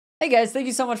Hey guys, thank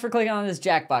you so much for clicking on this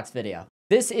Jackbox video.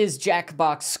 This is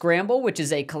Jackbox Scramble, which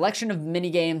is a collection of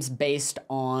minigames based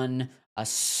on a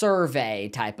survey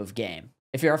type of game.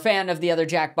 If you're a fan of the other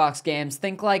Jackbox games,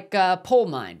 think like Poll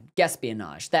Mine,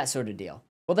 Guespionage, that sort of deal.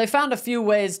 Well, they found a few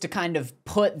ways to kind of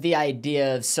put the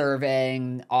idea of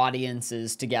surveying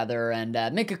audiences together and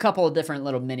make a couple of different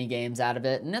little minigames out of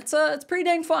it, and it's pretty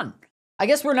dang fun. I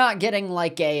guess we're not getting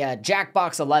like a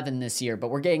Jackbox 11 this year,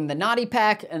 but we're getting the Naughty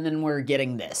Pack, and then we're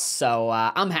getting this, so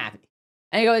I'm happy.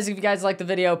 Anyways, if you guys like the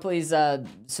video, please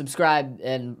subscribe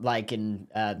and like and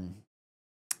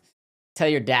tell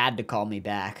your dad to call me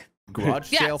back. Garage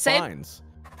sale finds.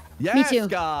 Yes, Me too.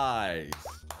 guys.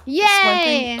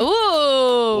 Yay! Ooh!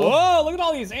 Whoa, look at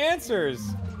all these answers.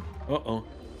 Uh-oh.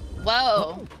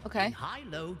 Whoa. Okay.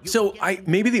 So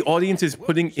maybe the audience is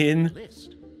putting in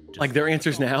like their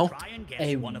answers now.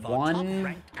 A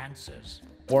one-word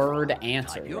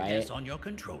answer, right? On your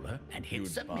controller and hit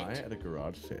submit. Buy at a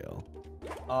garage sale.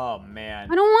 Oh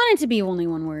man. I don't want it to be only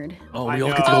one word. Oh, I we all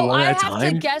know. get to go one I at a have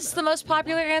to time. guess the most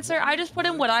popular answer. I just put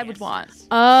in what I would want.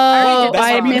 Oh, That's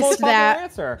I not the most missed popular that.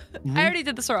 Answer. I already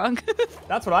did this wrong.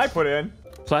 That's what I put in.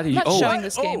 Platy, I'm not oh, showing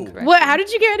this game correctly. What? How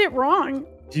did you get it wrong?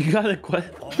 you got a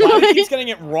question? Why is he getting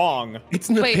it wrong? It's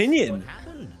an Wait. opinion.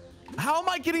 How am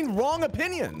I getting wrong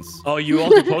opinions? Oh, you all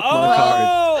did Pokemon cards.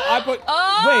 Oh, I put.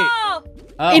 Oh!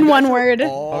 In one word.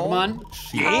 Pokemon?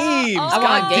 Games. Oh,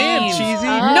 God damn, games. cheesy.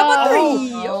 Number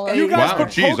 3! Okay. You guys Wow,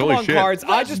 put geez, holy Pokemon shit. cards.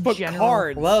 I just put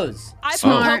cards. Close. I put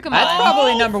Smart. Pokemon. That's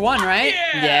probably number 1, right?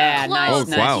 Yeah, Close.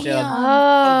 nice, Oh, wow. nice job.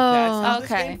 Oh.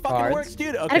 This Okay. game fucking Cards. works,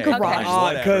 dude. At a Okay, garage.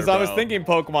 fine, Because I was whatever, thinking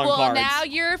Pokemon Well, cards. now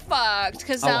you're fucked,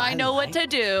 because Oh, now I I know what to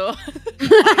do.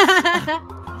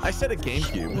 I said a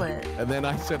GameCube, and then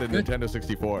I said a Nintendo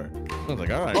 64. I was like,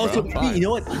 all right, Oh, so bro, fine. you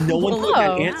know what? No one put that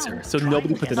Oh. answer, so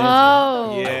nobody put that answer.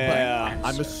 Oh. Yeah.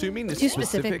 I'm assuming it's Too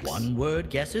specific. One-word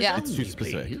guesses. Yeah. It's too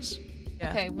specific.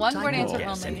 Okay, one word answer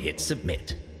Guess and only. hit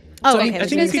submit. Oh, So I okay. think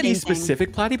which you means could be anything.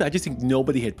 specific, Platy, but I just think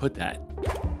nobody had put that.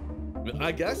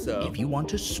 I guess so. If you want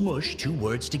to smush two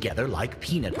words together like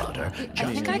peanut butter,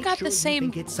 just think I make got sure the you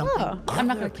same- think it's something Oh. I'm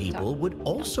not other gonna keep people would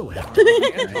also have.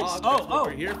 Oh, what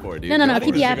we're here for, dude. No, no, no. That's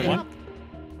Keep a good yapping. one.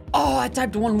 Oh, I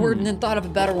typed one word and then thought of a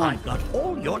better one. I've got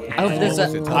all your I hope this Oh,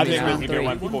 I think we can do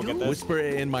when people get this. Whisper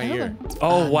it in my ear.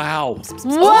 Oh, wow.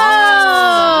 Whoa!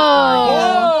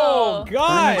 Oh,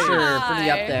 guys. Sure, pretty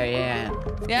up there, yeah.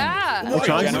 Yeah. What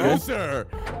John's a good. loser!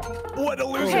 What a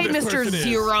loser Hey, this Mr. person is.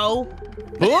 Zero.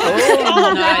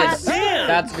 Oh, nice.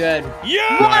 That's good.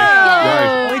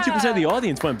 Yeah. 22% of the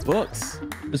audience went books.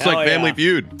 It's Hell like yeah. Family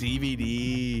Feud.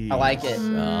 DVD. I like it.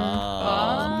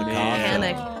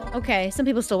 Panic. Okay, some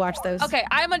people still watch those. Okay,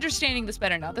 I'm understanding this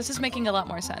better now. This is making a lot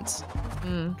more sense.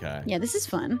 Okay. Yeah, this is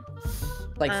fun.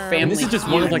 Like And family. this is just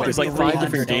one of like, Feud, there's like 5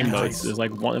 different 300 game times. modes. There's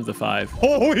like one of the 5.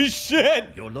 Holy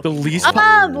shit. The least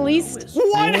The least.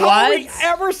 What? How are we What?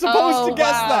 ever supposed to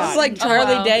guess wow. that? It's like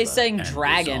Charlie Day saying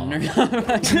dragon.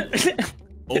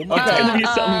 Oh It's my gonna be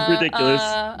something ridiculous.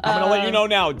 I'm gonna let you know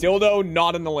now. Dildo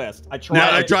not in the list. I tried. No,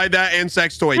 I it. tried that and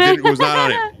sex toy. It was not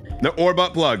on it. No, or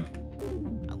butt plug.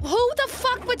 Who the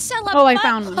fuck would sell a Oh, I butt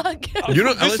found one. plug? You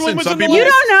don't This one listen. was Some in the people. You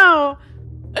don't know.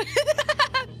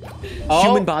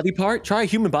 Human body part? Try a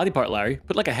human body part, Larry.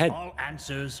 Put like a head. All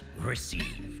answers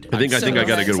received. I think I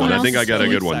got a good one. I think I got a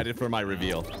good one. Excited for my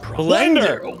reveal.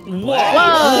 Blender. Oh my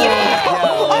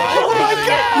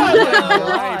god. All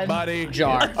right, buddy.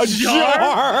 Jar. A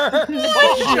jar. You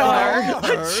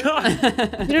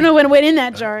don't know what went in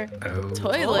that jar.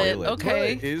 Toilet.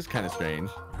 Okay. Toilet is kind of strange.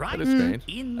 Right. That is strange.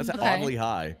 In That's Okay. oddly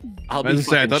high. I'll I was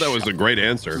gonna say, I thought that was a great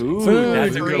answer. Ooh,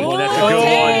 that's a good one. That's a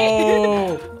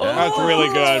good one. That's really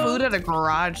good. Food at a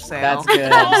garage sale. That's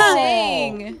good. I'm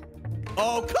saying.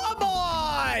 Oh, come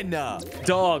on! Dog.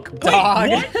 Dog. Dog.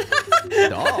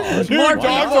 Dude, More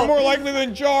dogs people. are more likely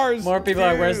than jars. More people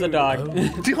are, where's the dog?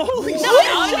 Holy shit.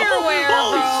 Underwear,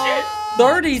 bro.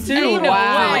 32, Ain't no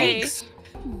wow. way.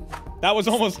 That was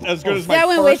almost as good as my That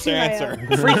went way first too high answer.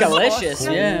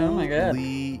 Freakalicious, yeah, oh my god.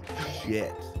 Holy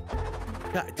shit.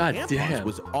 God God tampons damn.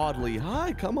 was oddly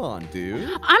high. Come on, dude.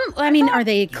 I mean, are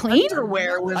they clean?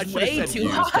 Underwear I was should way have said too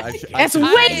used. high. That's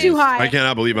way too I high.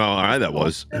 cannot believe how high that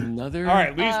was. Another. All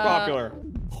right, least popular.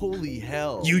 Holy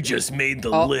hell. You just made the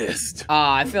Oh. list.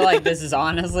 I feel like this is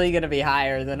honestly gonna be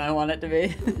higher than I want it to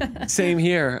be. Same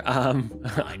here.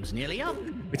 Time's nearly up.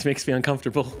 Which makes me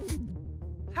uncomfortable.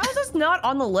 How is this not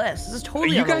on the list? This is Are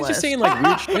totally you on the guys list. just saying like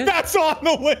weird shit? That's on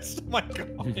the list. Oh my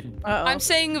god. Uh-oh. I'm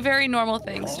saying very normal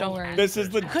things. Don't worry. This is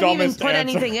the Couldn't even dumbest put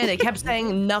answer. anything in. It kept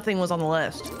saying nothing was on the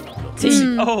list.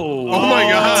 Oh. Oh my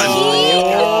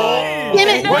god.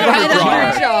 Damn it. Whatever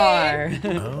Right jar. under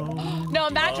jar. No,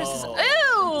 mattresses.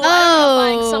 Ew.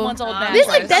 buying someone's old mattress.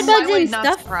 There's like bed bugs and Not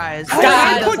stuff. surprised.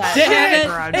 God damn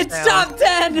Garage it! It's sale. top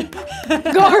 10.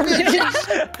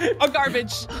 Garbage. A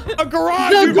garbage. A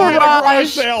garage. The You buy at a garage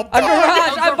garage. sale. A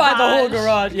garage. I buy the whole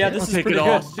garage. Yeah, this I'll is take pretty it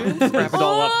all. good. Scrap it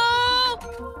all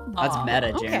up. That's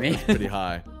meta, Okay. Jeremy. Pretty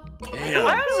high.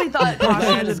 I honestly thought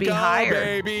costumes would be higher.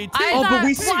 baby. Oh, but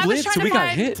we Well, I was split, trying so to we got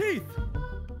find- hit. Teeth.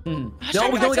 No,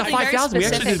 we only got 5,000. We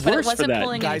actually did worse for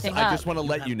that. Guys, Anything I up. just want to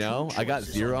let you know, I got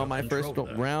 0 on my first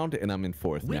round, and I'm in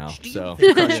 4th now. So,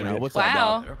 you know, what's up,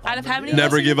 Wow. dog? Out of how many?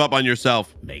 Never give up on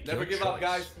yourself. Never give up,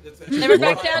 guys. Never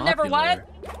back down. Never what?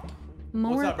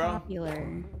 More up, bro? popular.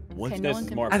 What's Okay, no this one is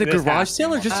can- more? At a this garage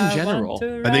sale or just in general?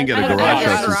 I think at a Yeah, garage yeah,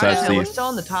 sale since Garage that's sale, we're the. still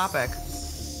on the topic.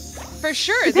 For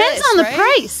sure. Depends this, on the right?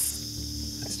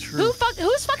 price. That's true.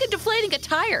 Who's fucking deflating a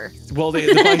tire? Well,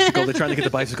 the bicycle. They're trying to get the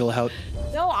bicycle out.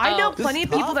 No, I know This plenty is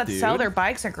of people tough, that sell dude. their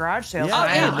bikes at garage sales. Yeah,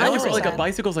 I know, but 100%. like a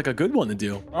bicycle's like a good one to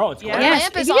do. Oh, it's Yeah. great. Yeah.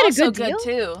 Lamp if is you get a also good good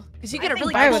deal- too, because you get a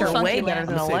really bikes cool are funky way better lamp.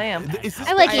 than a lamp. Is this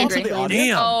I like the antique audience? lamps.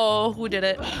 Damn. Oh, who did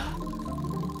it?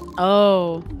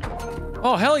 Oh.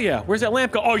 Oh, hell yeah. Where's that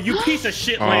lamp go? Oh, you piece of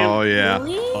shit lamp. Oh yeah.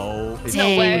 Oh, it's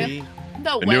Dang. way.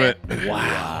 No I way. knew it.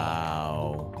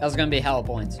 wow. That was gonna be hella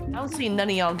points. I don't see none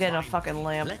of y'all getting a fucking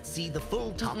lamp. Let's see the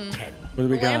full top 10. What do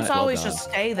we got? Lamps always done. just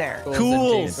stay there.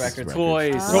 Cool. Records. Toys.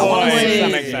 Toys. Toys.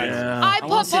 That makes sense. Yeah. I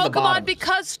wanna put see the Pokemon bottom.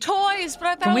 because toys, but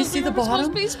I thought Can we it was see the supposed bottom?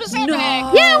 to be specific. No.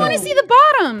 Yeah, I want to see the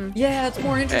bottom. Yeah, it's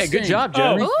more Hey, interesting. good job,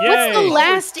 Jeremy. Oh, What's the yay.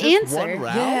 last Just one answer?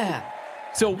 round? Yeah.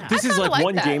 So this is kinda like like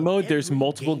one that. game mode. There's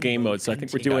multiple game modes. So I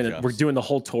think we're doing Gotcha. we're doing the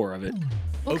whole tour of it.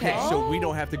 Okay, so we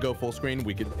don't have to go full screen.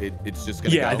 We could. It's just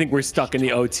gonna. Yeah, go. I think we're stuck in the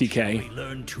OTK.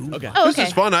 Learn two. Okay. Oh, This okay.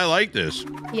 is fun. I like this.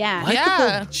 Yeah.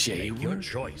 Yeah. J Your word.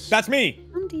 choice. That's me.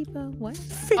 Home Depot. What?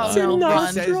 Oh, no, It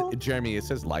run. says, Jeremy, it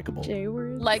says likable. J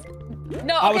word. Like,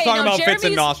 no, I was okay, talking no, about fits and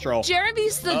Jeremy's- nostril.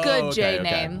 Jeremy's the Oh, good okay, J okay.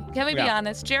 name. Can we be Yeah.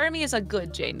 honest? Jeremy is a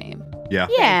good J name. Yeah.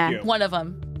 Yeah. Thank you. One of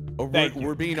them. Oh, Thank we're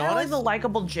you. being I like honest. the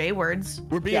likable J words.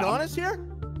 We're being Yeah. honest here,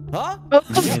 huh?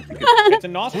 It's a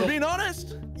We're nostril. being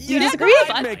honest. You Yeah, disagree?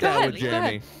 I'd make Go that ahead, with go ahead.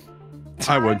 Jeremy.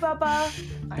 I would. Hi, Bubba.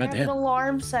 I have damn. an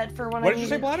alarm set for when What I did you need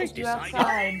say, to Bloody? take you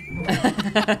outside.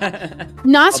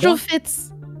 Nostril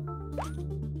fits.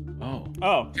 Oh.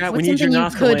 Oh. Yeah, we What's need your something you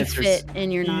nostril could answers. fit in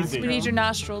your Easy. nostril? We need your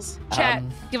nostrils. Chat,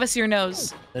 give us your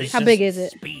nose. How big is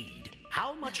it? Speed.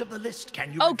 How much of the list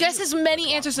can you Oh, guess reveal? as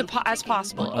many answers as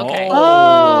possible. Okay. Oh.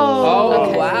 Oh,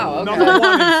 Okay. wow. Okay. Number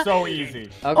one is so easy.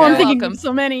 Okay. Oh, I'm thinking Welcome. of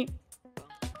so many.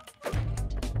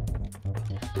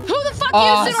 Who the fuck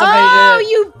Oh, used it? somebody Oh, did.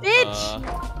 you bitch!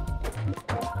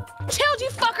 Told you,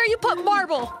 fucker, you put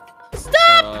marble.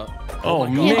 Stop! Oh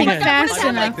Can't think man. fast I don't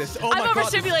enough. like this. Oh I'm my God, this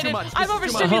is too overstimulated. much. This I'm is too much.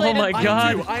 overstimulated. Oh my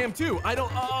God. I am too. I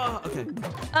don't. Okay.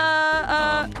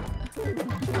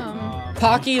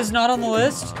 Pocky is not on the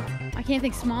list. I can't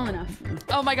think small enough.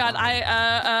 Oh my God, I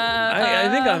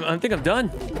think I'm done.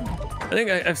 I think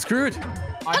I'm screwed.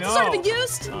 I That's not know. even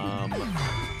used.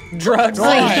 Drugs.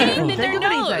 Hidden in their Think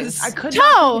of anything. nose. I could Toe.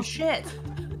 not do shit.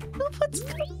 Who puts?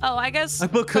 Oh, I guess I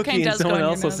put cocaine cookie and does go someone in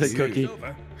your else will say nose. cookie.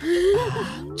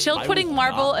 Chill I putting was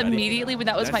marble not ready for immediately when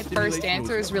that was That my first stimulation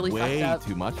answer was is really way fucked up.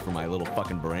 too much for my little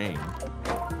fucking brain.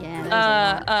 Yeah.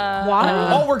 That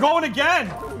was Oh, we're going again.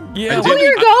 Yeah. oh,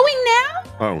 you're going now?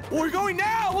 Oh. We're going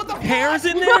now. What the fuck? Hairs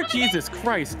in there? Jesus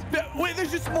Christ. Wait,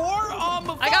 there's just more.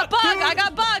 I got bug. dude. I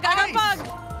got bug. I got Nice.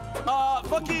 bug.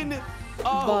 Fucking. Bug.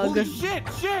 Holy shit!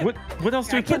 What else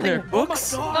do we put in there?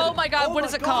 Books? Oh my God, what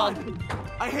is it called?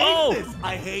 I hate Oh. this.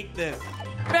 I hate this.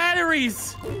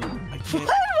 Batteries. I can't.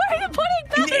 Why are you putting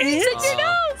batteries in your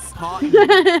nose? Cotton,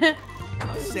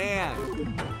 sand,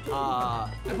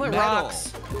 I put metal,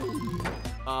 rocks.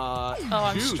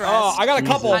 I'm juice. stressed. Oh, I got a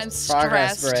couple. I'm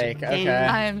Progress stressed. break. Okay.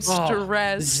 I'm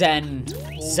stressed. Zen.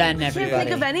 Zen, Can't think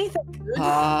everybody. of anything.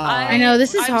 Ah. I know,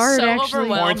 this is I'm hard, so actually.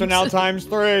 overwhelmed. Points are now times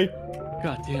 3.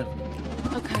 God damn.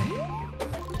 Okay.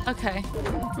 Okay.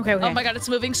 Okay, okay. Oh my God, it's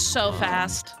moving so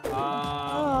fast.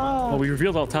 Well, we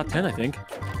revealed all top 10, I think.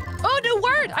 Oh, new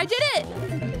word! I did it.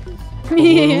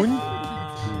 Balloon.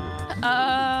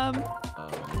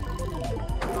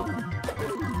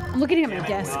 I'm looking at my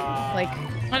desk. Like,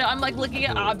 I know. I'm like looking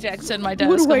at objects in my What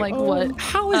desk. do I'm I like, own? what?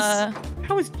 How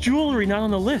is jewelry not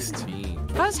on the list?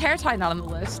 How is hair tie not on the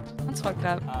list? That's fucked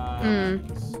up.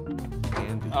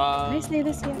 Can I say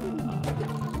this yet?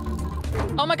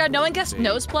 Oh my God, no one guessed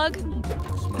nose plug.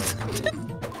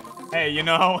 Hey, you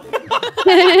know.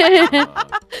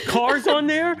 Cars on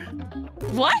there?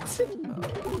 What?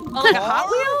 Oh, like a Hot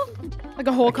Wheel? Like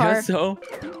a whole car. Guess so.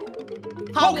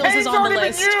 Hot Wheels is Cocaine's on the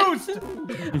already been list.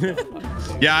 used.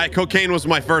 Yeah, cocaine was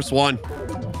my first one.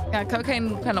 Yeah,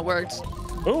 cocaine kind of worked.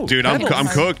 Oh, Dude, I'm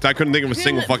cooked. I couldn't think of a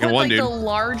single fucking put, one, like, dude. the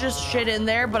largest shit in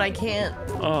there, but I can't.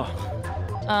 Oh,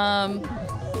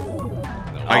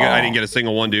 I didn't get a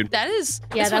single one, dude. That is.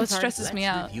 Yeah, this that one was hard. stresses me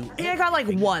out. I think I got like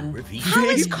one. How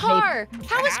is car?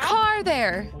 How is car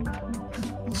there?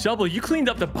 Shovel, you cleaned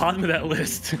up the bottom of that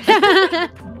list.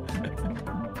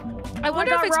 I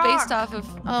wonder if it's based off of.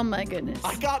 Oh my goodness.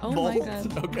 I got Oh my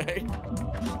both. God. Okay.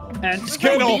 And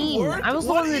Skittle. Bean. I was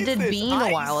the one that did Bean a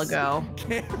while ago.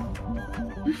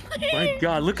 My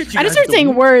God, look at you. I just guys started saying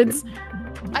delete- words.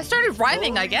 I started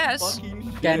rhyming, I guess.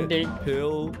 Candy.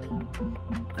 Pill.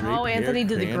 Oh, Anthony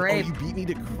did the grape. Oh, you beat me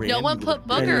to grape. No one put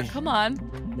booger. Come on.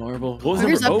 Marble. What was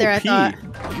Fingers number? up there, I OP.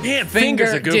 thought. Damn,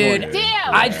 fingers a good dude. one.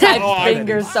 Damn. I typed Oh, I-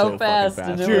 fingers so so fast.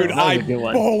 fucking And fast. it Dude, was- I a good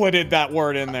one. bulleted that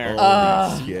word in there.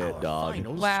 Oh, shit, dog.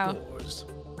 Wow.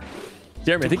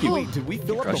 Jeremy, I think you. Wait, did we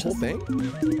fill up the whole thing?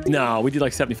 No, we did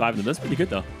like 75 of them. That's pretty good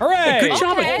though. Hooray! Good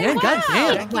job Okay. again. God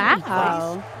damn.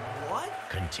 Wow.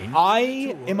 Continue.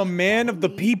 I am a man of the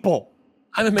people.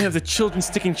 I'm a man of the children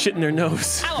sticking shit in their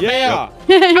nose. Yeah.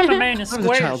 I'm a man of I was a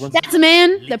child squares. once. That's a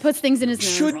man that puts things in his nose.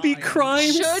 Should be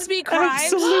crimes. Should be crimes.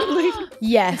 Absolutely.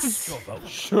 Yes.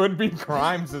 Should be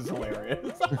crimes is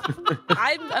hilarious.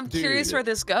 I'm curious where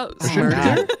this goes.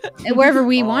 And wherever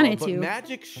we want it But to.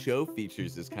 Magic show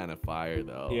features is kind of fire,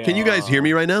 though. Yeah. Can you guys hear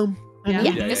me right now? Yeah.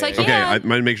 Yes, I can. Okay, I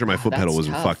might make sure my foot That's pedal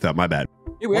wasn't tough. fucked up. My bad.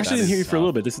 Yeah, we actually That didn't hear is you for a tough.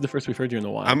 little bit. This is the first we've heard you in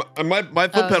a while. My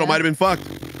foot pedal yeah? might have been fucked.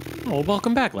 Oh,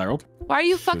 welcome back, Larold. Why are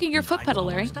you fucking your foot pedal,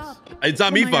 Larry? It's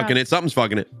not me my God. fucking it. Something's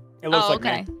fucking it. It looks Oh, like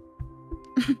okay.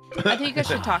 me. I think you guys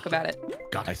should talk about it.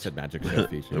 I said magic show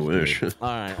features. I wish. All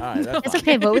right, all right. That's It's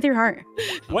okay. Vote with your heart.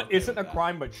 What isn't a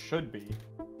crime but should be?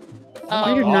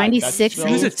 Oh. 196 that's so-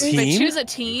 Choose a names. team. Wait, choose a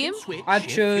team? I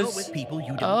chose. with people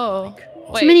you don't Oh. like.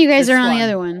 Wait, Too many of you guys this are on the one.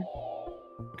 other one.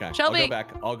 Okay, Shelby. I'll go back.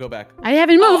 I'll go back. I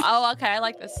haven't moved. Oh, okay. I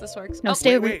like this. This works. No, Oh,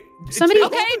 stay over. Wait. Somebody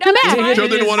Okay, no, come that's back. fine. Joe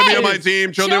didn't want to be on my Hey,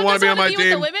 team. Joe Joe didn't want to be on doesn't my wanna be with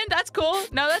the team. women? That's cool.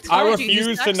 No, that's I fine.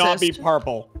 refuse to not be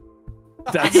purple.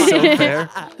 That's so fair.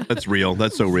 That's real.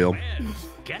 That's so real.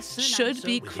 Guests and Should answer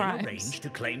be within a crimes. range to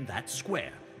claim that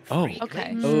square. Oh. Three Okay.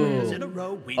 claims Oh. in a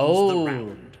row wins Oh. the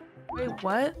round. Wait,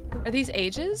 what? Are these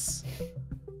ages?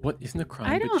 What isn't a I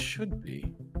crime but don't- should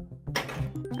be?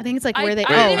 I think it's like where they. I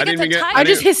Wait, didn't Oh, even I didn't get even the get- title. I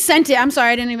just hit sent it. I'm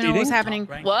sorry. I didn't even know what was Cheating? happening.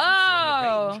 Rank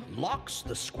Whoa. range locks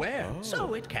the square,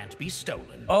 so it can't be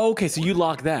stolen. Oh, okay, so you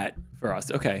lock that for us.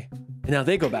 Okay. And now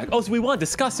they go back. Oh, so we want to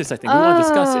discuss this, I think. We want to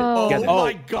discuss it Oh. together. Oh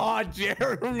my God,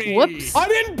 Jeremy. Whoops. I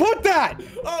didn't put that.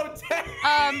 Oh,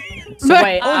 damn. So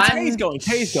wait, Oh, I'm Tay's going.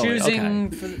 Tay's going.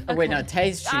 choosing. Oh, wait, no,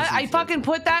 Tay's choosing. I for- fucking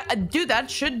put that. Dude, that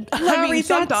should. I Larry, mean, that's-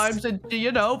 sometimes,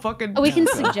 you know, fucking. Oh, we can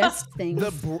suggest things.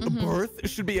 The birth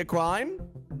should be a crime?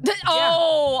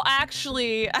 Oh,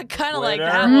 actually, I kind of like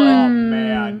Twitter? that Oh one.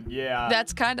 man, yeah.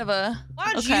 That's kind of a.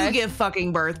 Why'd Okay. you give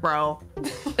fucking birth, bro?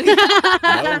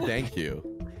 No, thank you.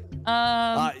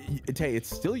 Tay, it's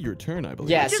still your turn, I believe.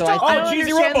 Yeah, Just so don't, I I don't Oh, geez,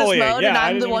 you understand were this bullying. mode, Yeah, and I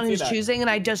I'm didn't the even one see who's that. choosing, and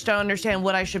I just don't understand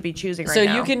what I should be choosing right So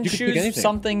now. you can You can pick choose anything.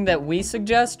 something that we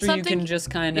suggest, or you Something- can just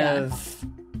kind yeah. of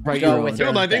Right, go your with own.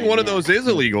 your Joe, I think thing, one of yeah. those is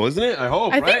illegal, isn't it? I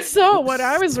hope, I right? think so. What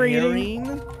I was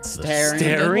reading. staring.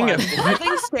 Staring at. I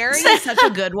think staring is such a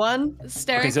good one.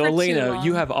 Staring Okay, so for too Elena, long.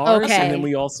 you have ours, Okay. and then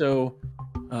we also.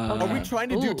 Are we trying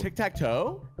to do Ooh.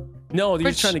 tic-tac-toe? No, you're But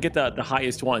just trying to get the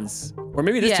highest ones, or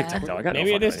maybe it is Yeah. tic-tac-toe. I got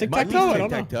Maybe no it is fucking Might be tic-tac-toe. I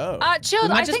don't know. tic-tac-toe. Chill. We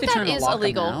might I just think be that trying to is lock 'em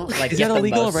illegal. out, like, idea. Is get that the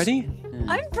illegal most- already?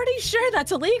 I'm pretty sure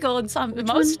that's illegal in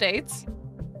most states.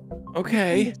 What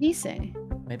Okay. did he say?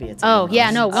 Maybe it's. Oh, in yeah,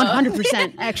 those. no,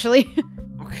 100% actually.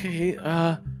 Okay.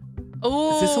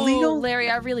 Oh, this illegal? Larry,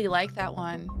 I really like that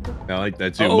one. I like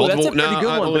that too. Oh, that's a pretty no,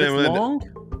 good one, but it's I- long.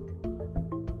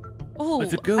 Oh,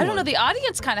 That's a good I don't know. one. The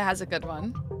audience kind of has a good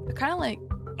one. They're kind of like,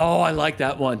 Oh, I like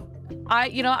that one.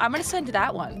 I'm gonna send to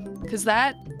that one because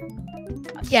that.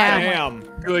 Yeah. Damn.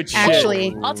 Good shit.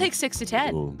 Actually. I'll take 6 to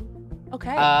 10. Ooh. Okay.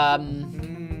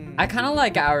 I kind of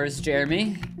like ours,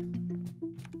 Jeremy.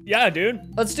 Yeah, dude.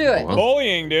 Let's do it.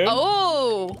 Bullying, dude.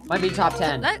 Oh. Might be top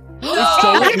 10. That.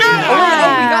 Oh, we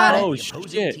got it. Oh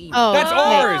shit. Oh. That's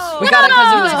ours. We got it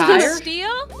because it was Oh, higher.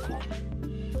 Steal?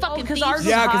 Fucking because thieves. ours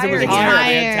Yeah, because it was It's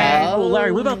higher. higher. Oh,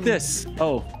 Larry, what about this?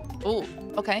 Oh. Oh,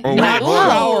 okay. Oh, Not wait, Whoa.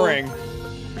 showering.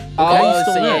 Oh,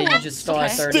 still so yeah, wrong. you just stole our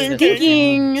Okay. 30.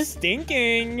 Stinking.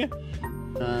 Stinking. Stinking.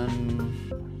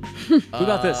 What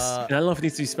about this? And I don't know if it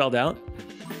needs to be spelled out.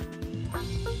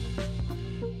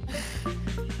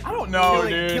 I don't know,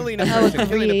 dude. Killing a Oh, person.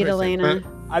 killing a agreed, person. Elena.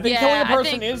 I think Yeah, killing a I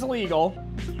person think- is legal.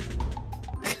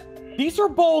 These are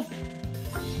both.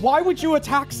 Why would you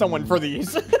attack someone for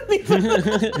these?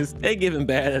 They giving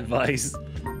bad advice.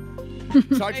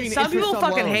 Charging Some interest people on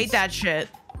fucking loans. hate that shit.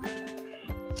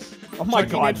 Oh my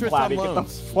Checking god, interest on Platy, get the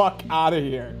loans. fuck out of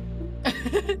here.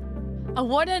 I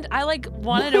want to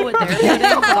know what they're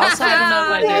getting, but also I don't know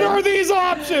what What I are do. these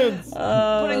options?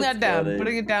 Putting that down.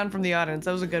 Putting it down from the audience.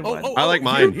 That was a good one. I like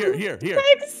mine. Here.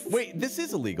 Wait, this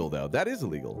is illegal though. That is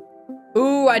illegal.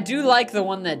 Ooh, I do like the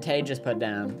one that Tay just put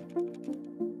down.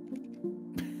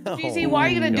 GZ, why are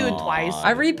you gonna do it twice?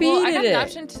 I repeated Well, I have it. an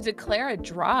option to declare a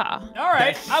draw. All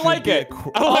right, I like it.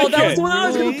 I Oh, like that was it. the one I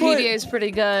was gonna put. PDA is pretty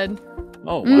good.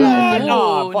 Oh wow.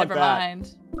 Nah, Ooh, fuck never that.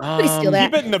 mind. Please steal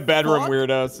that. Keep it in the bedroom,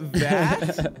 weirdos.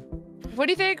 That? What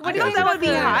do you think? What do I you thought think that would be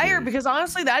about the- higher because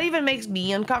honestly, that even makes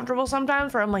me uncomfortable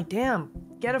sometimes. Where I'm like, damn,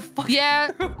 get a fucking. Yeah,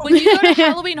 when you go to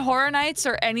Halloween Horror Nights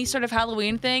or any sort of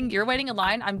Halloween thing, you're waiting in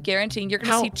line. I'm guaranteeing you're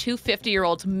gonna see two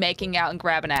 50-year-olds making out and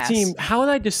grabbing ass. Team, how would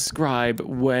I describe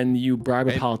when you bribe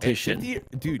a politician?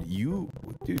 Dude,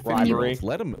 Bribery. 50-year-olds,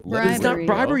 let them. It's not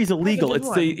bribery is illegal.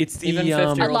 It's the Even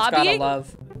 50-year-olds gotta Lobbying?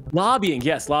 love. lobbying.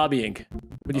 Yes, lobbying.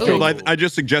 What do you Phil, think? I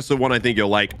just suggested one I think you'll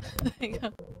like.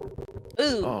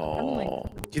 Ooh. Oh,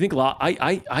 do you think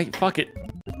I fuck it.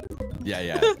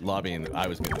 Yeah, lobbying. I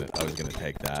was gonna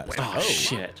take that. Oh,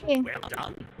 shit. Okay.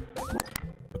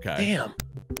 Damn.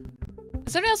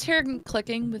 Is anyone else here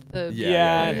clicking with the?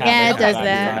 Yeah, it does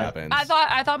that. Happens.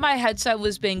 I thought my headset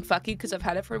was being fucky because I've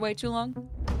had it for way too long.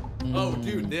 Oh,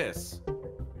 dude, this.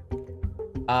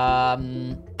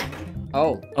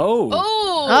 Oh. Oh.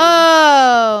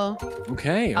 Oh.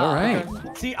 Okay. All right.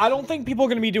 See, I don't think people are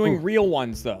gonna be doing real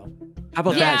ones though. How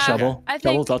about Yeah, that, Shovel? I think-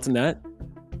 Shovel, thoughts on that?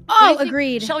 Oh,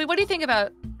 agreed. Shelby, what do you think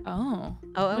about? Oh.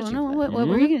 Oh, What'd you no. put? What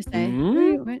were you gonna say?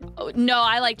 Mhm. Oh, no,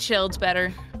 I like chilled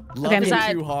better. Love Okay, it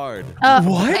I'm- too hard.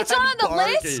 What? It's not on the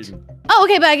list. Oh,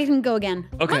 okay, but I can go again.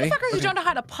 Okay. Motherfuckers who don't know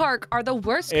how to park are the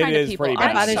worst It kind of is people. pretty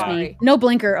That bad. I'm bothers sorry. me. No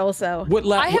blinker also. What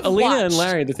I have Elena and watched.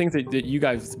 Larry, the things that you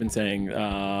guys have been saying,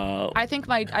 I think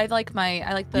I like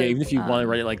the. yeah, even if you want to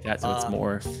write it like that, so it's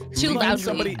more. Too Leaving loudly.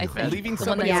 somebody- I think. leaving The one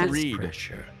somebody that on says- read.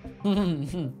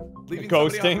 Leaving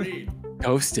Ghosting? somebody on read.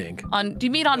 Ghosting. On? Do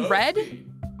you mean on red?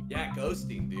 Yeah,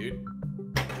 ghosting, dude.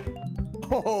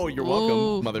 Oh, you're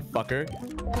welcome, motherfucker.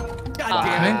 God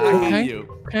damn it, I Okay. hate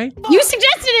you. Okay. You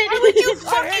suggested it. You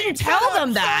fucking tell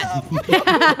them that.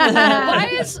 Why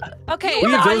is okay?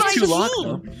 We the have those audience two just- locked,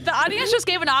 though. The audience just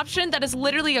gave an option that is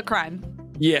literally a crime.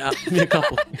 Yeah, a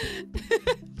couple.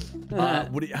 How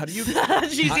do you?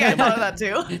 GZ, I thought of that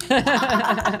too.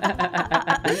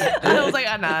 I was like,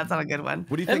 oh, no, that's not a good one.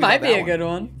 What do you It think? might about be that a good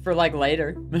one for like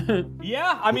later.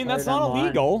 Yeah, I mean that's Right not on the line.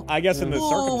 illegal. I guess in the Ooh,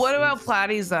 circumstances. what about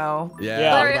platies though? Yeah.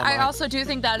 Yeah. Larry, what about I mine? also do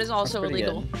think that is also pretty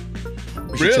illegal.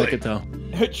 We should Really? check it though.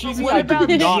 Cheesy, What I about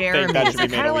do not Jeremy? think that should I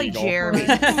be made kind of like illegal. Jeremy.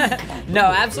 No,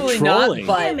 absolutely Trolling.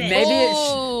 not. But Damn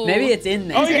it. maybe it's in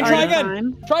there. Oh, you can try Already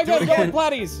again. Try again. Go on,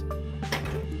 Platties.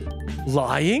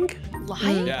 Lying?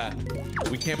 Lying? Yeah.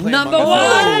 We can't play Number Among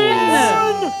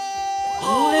Us. one.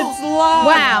 It's locked.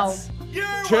 Wow.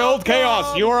 Chilled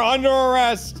chaos. You are under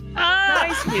arrest.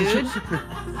 Nice, dude.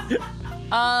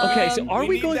 Okay, so are we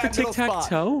we need going for that middle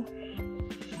tic-tac-toe?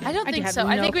 I don't I think have so.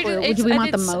 I no think we clue. just. What It's, do we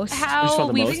want the it's most? We just how want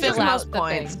the we most. fill Okay. out Most the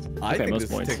points. thing. I Okay, think most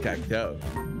this points. is tic-tac-toe.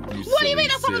 What do you mean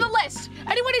that's not on the list?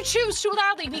 Anyone who chews too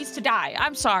loudly needs to die.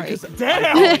 I'm sorry.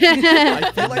 Damn.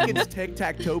 I feel like it's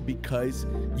tic-tac-toe because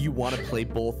you want to play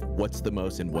both what's the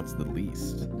most and what's the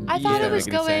least. I thought Yeah. it was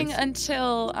Make any going sense?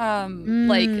 until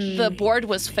like the board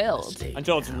was filled.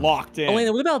 Until it's locked in.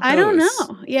 Elena, what about those? I don't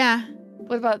know. Yeah.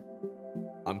 What about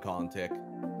I'm calling tick.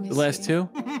 The last two?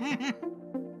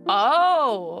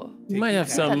 Oh. You might have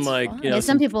some That's like, fine. you know, Yeah,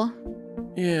 some people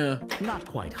Yeah. Not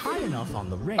quite high enough on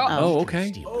the range. Oh,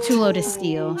 okay. too low to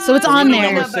steal. So it's on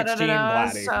there. Number 16,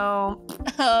 Blatty. So,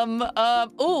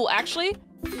 Oh, actually.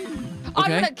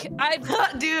 Okay.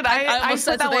 dude, I almost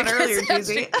said said that one something. earlier,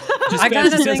 Susie. Just I kind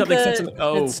of said think something, that said something.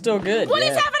 Oh, it's still good. What is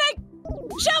yeah. happening?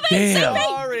 Shelby, Damn. save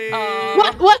me! Sorry.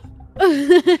 What?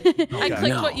 I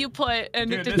clicked no. what you put,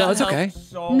 and it did no, not it's help. okay.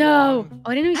 No. Oh,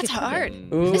 I didn't know you That's could click hard. it.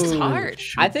 This is Ooh. hard.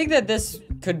 I think that this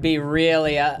could be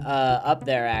really up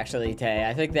there, actually, Tay.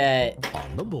 I think that.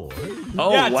 On the board.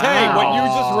 Oh, Yeah, wow. Tay, what you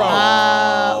just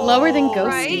wrote. Lower than ghosting.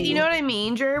 Right? You know what I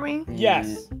mean, Jeremy?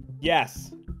 Yes.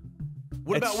 Yes.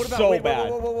 What about? It's What about? so wait, bad.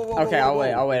 whoa. Okay, I'll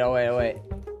wait. I'll wait.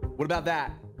 What about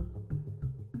that?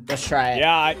 Let's try it.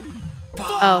 Yeah.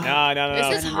 Oh. No.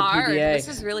 This is Remember hard. PDA. This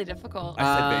is really difficult. I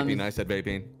said Um, vaping. I said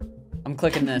vaping. I'm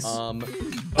clicking this. Oh,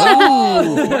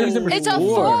 It's a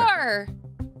 4.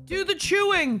 Do the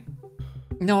chewing.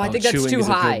 No, I think that's chewing too is a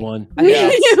good high. one. I think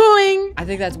that's, Doing. I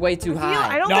think that's way too I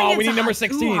high. don't No, think we it's need number too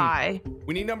 16. high.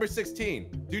 We need number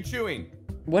 16. Do chewing.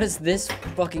 What does this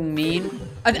fucking mean?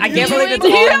 I can't Chewing? believe it's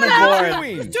Yeah, on the board.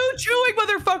 Chewing. Do chewing,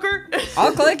 motherfucker.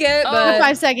 I'll click it, For but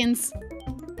 5 seconds.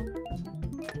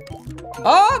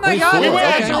 Oh my god, We it's win.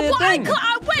 actually a thing.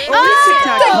 Wait.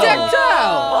 Tic-tac-toe.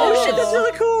 Oh shit, that's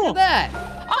really cool. Look at that.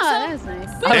 Oh, that was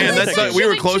nice. Man, that's like, we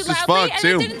were Chewing close too as loudly, fuck too.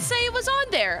 And it didn't say it was on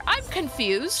there. I'm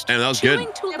confused. And that was good.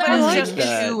 Chewing too But it's loudly.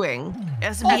 just chewing. It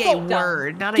has to be a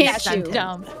word, not a Can't sentence. chew.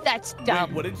 Dumb. That's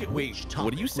dumb. What did you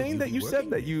what are you saying that you said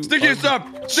that you Sticky stuff.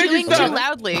 Sticky Chewing too stuff.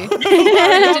 loudly.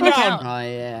 Didn't count. Oh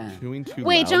yeah. chewing too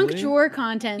Wait, junk loudly? drawer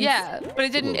contents. Yeah, but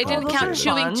it didn't those count are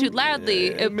chewing fun. too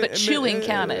loudly, but chewing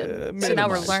counted. So now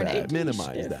we're learning.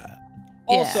 Minimize that.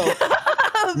 Also,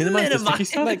 Minimize the sticky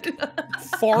stuff. like,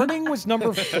 farting was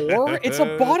number 4. It's a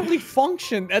bodily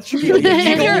function. That should be Yeah,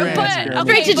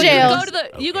 Straight to but jail.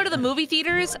 you go to the movie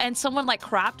theaters and someone like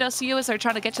crop dusts you as they're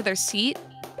trying to get to their seat.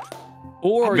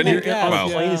 Or I've been you're in- on wow.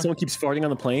 a plane and someone keeps farting on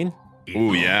the plane.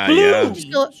 Ooh, yeah. Do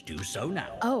so now.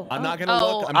 Oh. I'm not gonna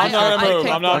Oh, look. I'm not gonna move.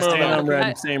 I'm not Staying moving. on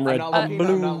red. Same I'm red. not looking.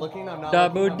 I'm not looking. I'm not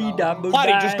Double looking. D double.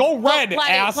 Platy, just go red, Platy,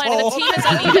 asshole. the team is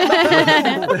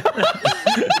uneven.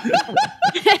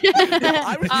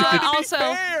 I was trying to be also-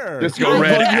 fair. Just go But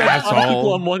red, if you had 5 people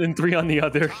asshole. on one and 3 on the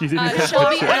other, you didn't have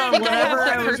Shelby, to. I think I have Whatever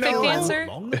I the was perfect doing. answer.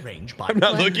 Along the range by I'm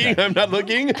not looking. I'm not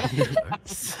looking.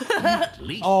 At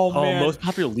least Oh Oh, man. most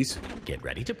popular least. get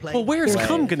ready to play. Well, where's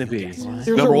cum gonna be? There's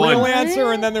Number a real one.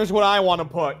 answer, and then there's what I want to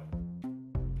put.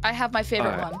 I have my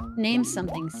favorite Alright. one. Name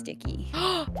something sticky.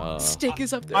 Stick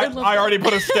is up there. I, I, love I that. already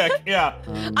put a stick. Yeah.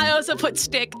 I also put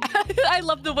stick. I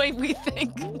love the way we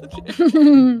think.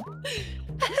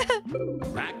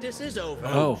 Practice is over.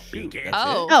 Oh. She gets it.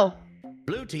 Oh.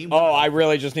 Blue team. Oh, I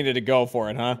really just needed to go for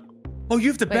it, huh? Oh, you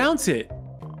have to bounce it.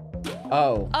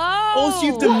 Oh. Oh, so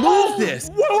you have to move this.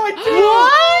 What do I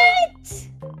do? What?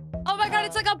 Oh my god,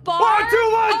 it's like a bar.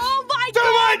 Too much! Oh my Too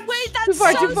god, much! wait, that's Too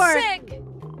far, so too far. sick.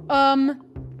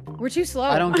 We're too slow.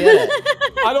 I don't get it.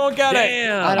 I don't get it.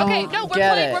 Damn. I don't Okay, no,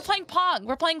 get it. we're playing Pong.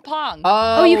 We're playing Pong.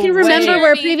 Oh, you can remember wait.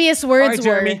 where Jeremy. previous All words right,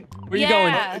 Jeremy. were. Where you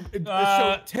Yeah.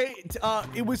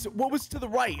 It was what was to the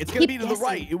right? It's gonna Keep be to the guessing.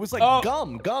 right. It was like Oh.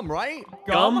 gum, right?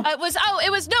 Gum? It was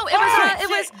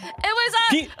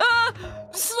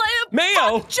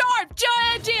Mayo.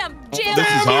 jam.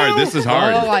 This is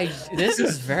hard. Oh, this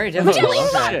is very difficult.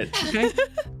 Okay. Shit. Okay.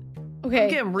 Okay. I'm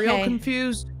getting real okay.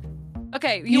 confused.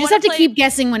 Okay, You just have to keep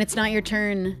guessing when it's not your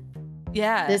turn.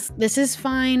 Yeah. This is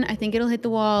fine. I think it'll hit the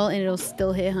wall and it'll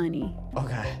still hit honey.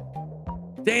 Okay.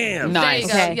 Damn.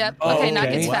 Nice. There you go. Okay. Yep. Oh, Okay, now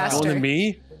it gets Going faster. to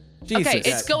me? Jesus. Okay,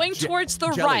 it's going towards the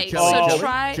jelly, right. jelly, so jelly,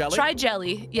 try jelly? try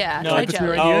jelly. Yeah, No, try that's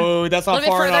jelly. right here. Oh, that's A not little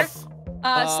bit far further.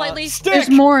 enough. Slightly. Stick. There's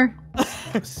more.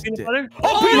 Peanut butter?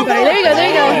 Oh, Peanut butter. There you go.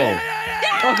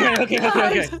 There you go.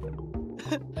 Okay.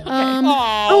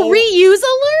 Oh, reuse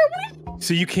alert?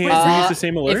 So you can't reuse the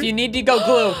same alert? If you need to go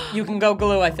glue, you can go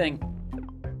glue, I think.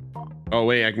 Oh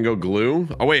wait, I can go glue.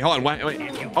 Oh wait, hold on. Wait.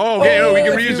 Oh, okay. Oh, we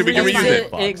can reuse it. We can reuse it.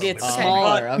 It gets Okay.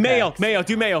 smaller. Okay. Mayo.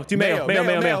 Do mayo. Do mayo.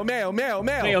 Mayo. Mayo.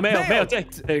 There you go. Yeah.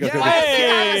 There you go. I was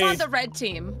Hey. on the red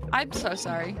team. I'm so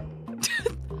sorry.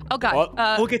 Oh god. What?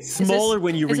 We'll get smaller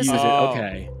when you is reuse this- it. Oh.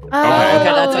 Okay. Oh, Okay,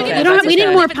 that's okay. We, That's don't, we need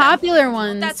okay. more Leave it then. popular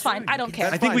ones. That's fine. I don't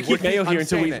care. I think we keep mayo here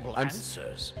until we.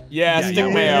 Answers. Yeah,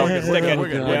 stick mayo. Stick it. We're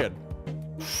good. Yeah. We're good.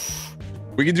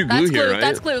 We can do glue That's here, glue. right?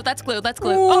 That's glue. That's glue. That's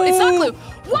glue. Oh, it's not glue.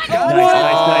 What? Nice.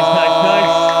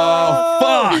 Oh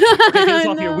fuck! Okay, here's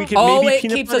off here. We can Oh, maybe it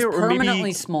peanut keeps us butter or maybe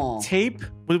permanently small. tape.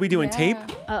 What are we doing? Tape?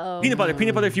 Uh-oh. Peanut butter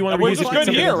if you want to We're reuse just it. good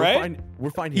Something here, else. right? We're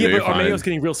fine Yeah, here. you're but our fine. mayo's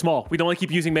getting real small. We don't want to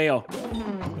keep using mayo.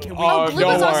 Oh, Glue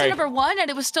don't was also worry. number 1, and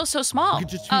it was still so small. You could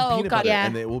just choose Oh, peanut got butter, it. Yeah.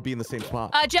 and it will be in the same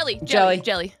spot. Jelly. Jelly.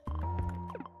 Shovel.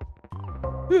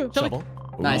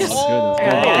 Nice. That's good.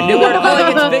 Yeah, new word. Oh,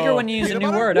 it gets bigger when you use a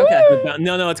new word. Okay.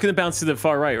 No, it's gonna bounce to the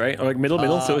far right, right? Or like middle.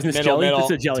 So isn't this middle, jelly? middle. This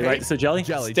is a jelly, right? This is a jelly.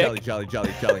 Jelly.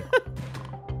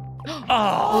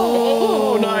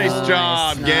 Oh, Nice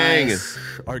job, gang. Nice.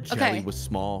 Our jelly Okay. was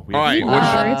small. All right, More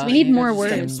words. We need more A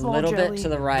words. little bit to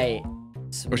the right.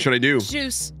 What should I do?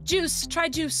 Juice. Try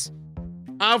juice.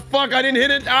 Oh fuck! I didn't hit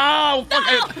it. Oh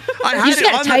fuck! I You had just it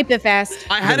gotta on type it fast.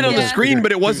 I had it on the Yeah. screen,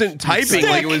 but it wasn't typing.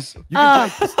 Like it was. Stick.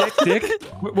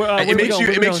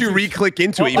 It makes you re-click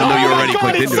into it, even though you Oh already my God,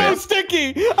 clicked it's into so it.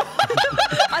 sticky.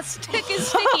 A stick is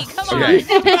sticky. Come on. Okay.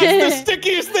 That's the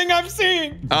stickiest thing I've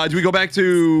seen. Do we go back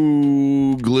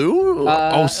to glue?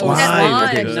 Oh, slime. Slime.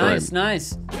 Okay, slime.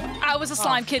 Nice. I was a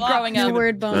slime kid growing New up.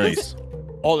 word bonus. Nice.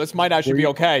 Oh, this might actually be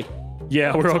okay.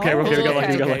 Yeah, we're okay. We got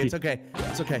lucky. We got It's lucky. okay.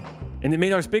 It's okay. And it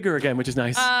made ours bigger again, which is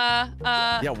nice. Yeah.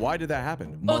 Why did that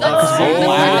happen? Oh, that's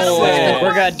Molasses.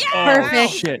 We're good.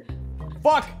 Perfect. Shit.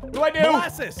 Fuck. What do I do?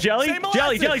 Molasses. Jelly. Say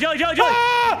molasses.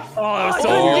 Ah! Oh, that was so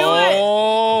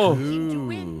Oh,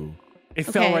 Ooh. It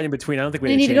fell Okay. right in between. I don't think we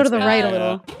We had a need to go to chance the right a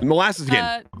little. molasses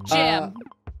again. Jam.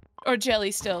 Or jelly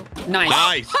still. Nice.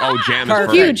 Nice. Oh, jam is Perfect.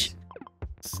 perfect. Huge.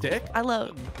 Stick? I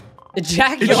love.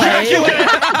 Ejaculate.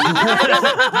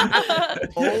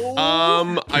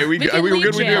 Are we good? We're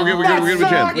good with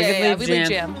jam. Yeah, we leave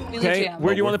jam. Okay,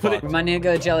 where do you want to put it? We might need to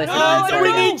go jellyfish. Oh,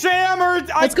 we need jam or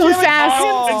Let's go fast.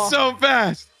 It's so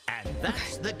fast. And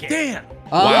that's the game. Damn.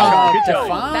 Oh, Wow. Good job.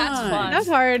 fine. That's fun. That was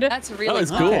hard. That's really was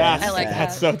fun. cool. I like that.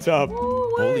 That's so tough.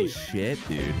 Holy shit,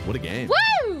 dude. What a game.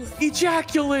 Woo!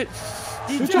 Ejaculate.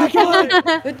 Ejaculate.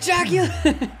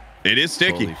 It is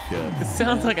sticky. Holy shit. It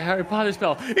sounds like a Harry Potter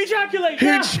spell. Ejaculate.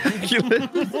 Yeah. Ejaculate.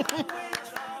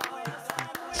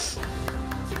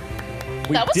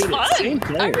 We That was did fun. it. Same I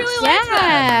players. really like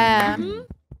that. Yeah.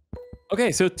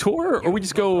 Okay, so tour, or we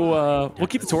just go, we'll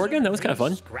keep the tour again? That was kind of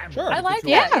fun. Sure. I like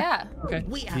Yeah. that. Yeah. Okay.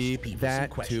 We ask Keep people that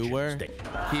some questions. tour.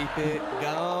 Keep it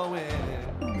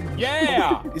going.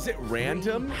 Yeah. Is it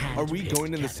random? Are we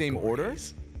going in the same order?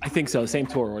 I think so. Same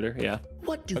tour order, yeah.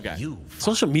 What do Okay. you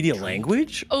Social media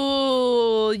language? What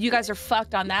Oh, you guys are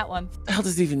fucked on that one. the hell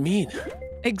does it even mean?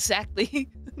 Exactly.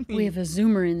 We have a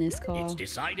zoomer in this call. It's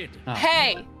decided.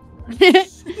 Hey,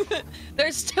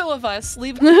 there's two of us.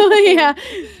 Leave. Yeah.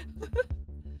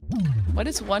 What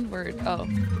is one word? Oh.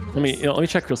 Let me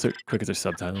check real quick if there's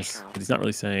subtitles. But he's not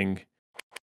really saying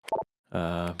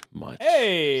much.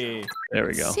 Hey. There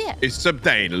we go. Shit. It's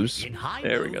subtitles. In high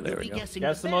There we noon, go, there you'll we be go. guessing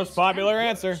Guess the most best popular and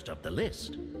answer. worst of the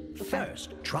list.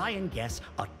 First, try and guess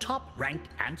a top-ranked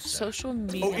answer. Social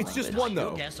media. Oh, it's just language. one though,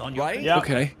 You'll guess on your right? feet. Yeah.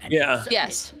 Okay. And Yeah.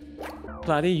 Yes.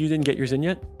 Platy, you didn't get yours in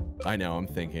yet? I know, I'm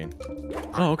thinking.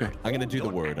 Oh, okay. I'm gonna do the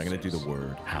word. I'm gonna do the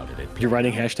word. How did it You're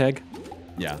writing hashtag?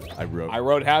 Yeah, I wrote. I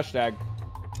wrote hashtag.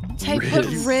 Take put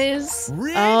Riz.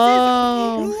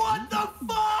 Oh. What the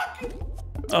fuck?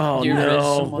 Oh You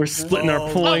no, missed we're splitting our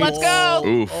Oh, points. let's go.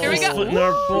 Oof. Here we go. Splitting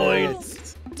our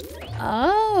points.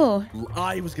 Oh.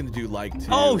 I was gonna do like two.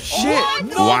 Oh shit!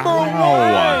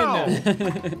 Wow.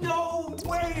 No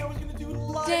way! I was gonna do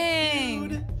like.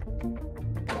 Dang.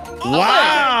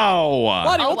 Wow.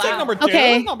 Buddy, Oh, we'll take wow. number 2.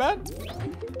 Okay. That's not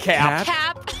bad. Cap.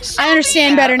 Cap. I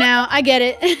understand better now. I get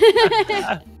it.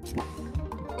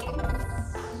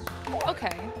 Okay.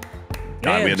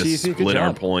 God, we had to Cheesy, good split our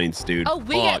job. points, dude. Oh,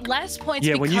 we Fuck. get less points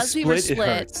Yeah, because when you we were split, split.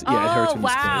 it hurts. Yeah, it hurts when you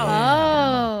split.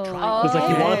 wow. Oh. It's like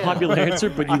you want a Okay. popular answer,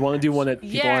 but you want to do one that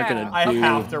people aren't Yeah. gonna I do.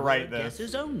 have to write this.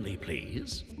 Guesses only,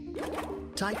 please.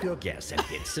 Type your guess and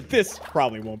hit submit. This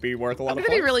probably won't be worth a lot I'm of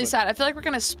gonna be points, really but- sad. I feel like we're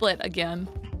gonna split again.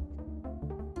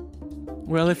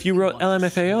 Well, if you wrote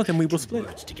LMFAO, then we will split.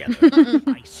 Words together.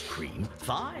 Ice cream.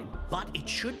 Fine. But it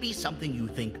should be something you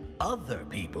think other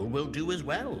people will do as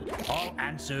well. All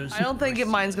answers. I don't think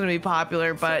mine's gonna be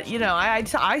popular, but you know,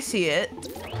 I see it.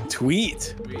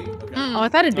 Tweet. Oh, I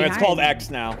thought it'd be It's higher. called X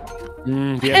now.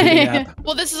 Yeah, the app.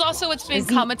 Well, this is also what's being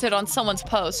commented on someone's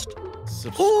post.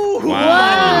 Ooh,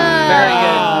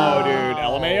 Wow. Very Oh, dude.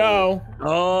 LMAO.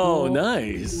 Oh,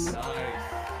 nice.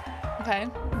 Okay.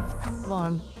 Come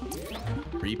on.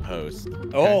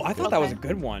 Repost. Oh, I thought that was a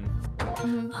good one.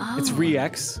 It's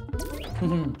Rex.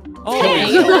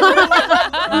 Hey.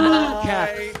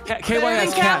 Cap.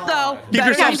 KYS Cap Cap. though. Keep Better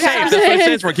yourself keep safe. Cap. That's what it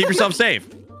stands for. Keep yourself safe.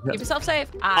 Keep yourself safe.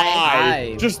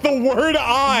 I. Just the word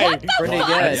I. What the Pretty fuck?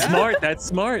 good. That's smart. That's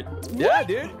smart. Yeah,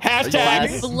 dude.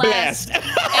 Hashtag Blessed. blessed.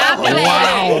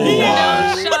 Wow.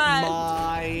 No shot.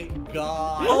 My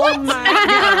God. Oh my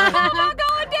god. I'm not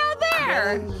going down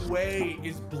there. No way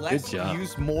is blessed job.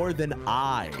 used more than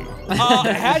I.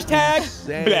 Hashtag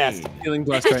Insane. blessed. Feeling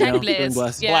blessed right now. Hashtag Feeling blessed.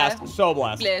 blessed. Yeah. Blessed. So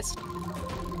blessed. Blessed.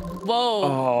 Whoa.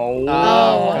 Oh. Oh,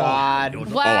 God.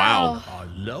 Wow. Our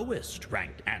lowest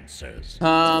ranked answers.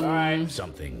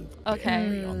 Something Okay.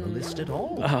 very on the list at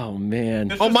all. Oh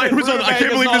man. Oh, mine was on. I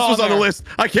can't believe this was on the list.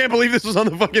 I can't believe this was on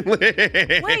the fucking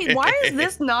list. Wait, why is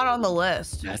this not on the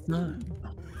list? That's not.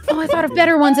 Oh, I thought of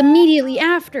better ones immediately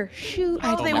after. Shoot.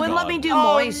 Oh, they wouldn't let me do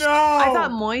Oh, moist. no. I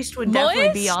thought moist would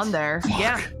definitely be Moist? on there.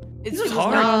 Yeah. It was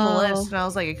hard. not on the list, and I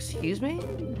was like, excuse me?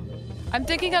 I'm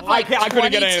thinking of I like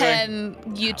couldn't get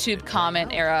 2010 YouTube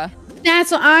comment era.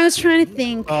 That's what I was trying to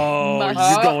think. Oh,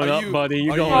 Must- you're going Are up, you- buddy.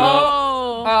 You're are going you- up.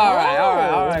 Oh. All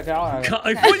right.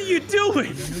 God, what are you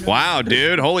doing? Wow,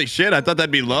 dude. Holy shit. I thought that'd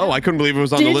be low. I couldn't believe it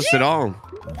was on the Did list at all.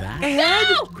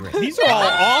 These are all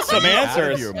awesome Out of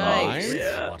answers. your Nice.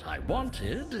 mind. What I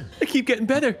wanted. I keep getting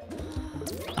better.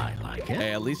 I like it.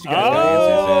 Hey, at least you got good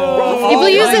Oh. People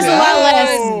use this a lot less.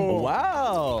 answers.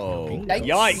 Wow.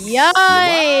 Yikes.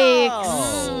 Yikes.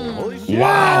 Wow. Holy shit.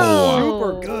 Wow.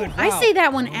 Super good. I say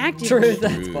that one actively. Truth.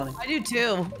 That's funny. I do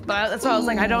too, but that's why I was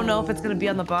like, I don't know if it's gonna be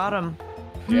on the bottom.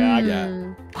 Yeah, I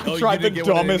Yeah. Oh, you tried the didn't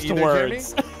get one of them dumbest either,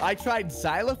 words. Jeremy? I tried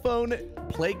xylophone,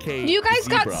 placate. You guys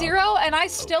got zebra. 0 and I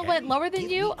still went lower than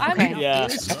you? I'm Okay. Yeah.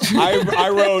 I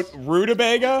wrote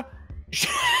rutabaga.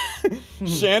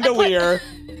 Chandelier,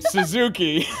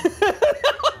 Suzuki.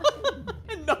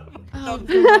 Oh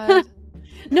god.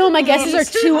 No, my guesses are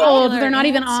too old. They're not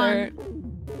even on.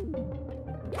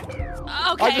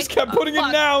 Okay. I just kept putting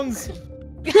in nouns.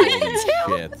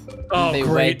 Shit. Oh, They way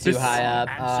great. too high up.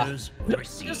 Answers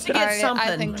Just to get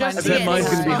something. Just I to bet get mine's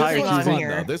gonna be higher, something on cheesy.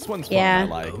 here. This one's fun. Yeah.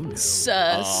 I like. Oh,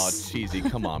 Sus. cheesy.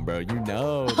 Come on, bro. You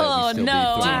know that Oh, we still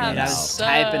no, be throwing Dude, it I out. was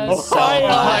typing so Ohio.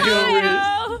 hard.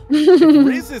 Ohio. If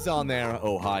Riz is on there,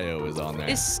 Ohio is on there.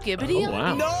 Is Skibbity Oh,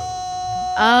 on? wow.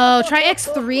 Oh, try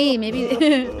X3, maybe.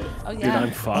 Oh Dude, yeah.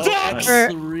 I'm fucked. Or-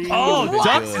 Oh,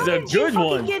 Ducks is a good You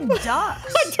one. get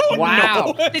ducks.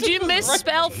 Wow. Did you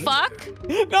misspell fuck?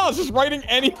 No, I was just writing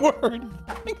any word.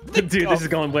 Dude, this is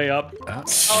going way up.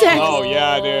 Oh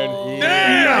yeah, dude.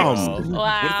 Damn!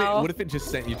 Wow. What if it just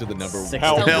sent you to the number?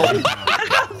 Help.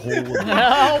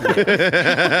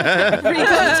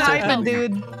 Rico's typing,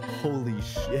 dude. Holy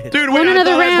shit. Dude, Won wait, I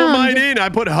another thought I put round. mine in. I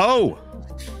put hoe.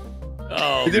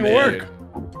 Oh, It didn't work.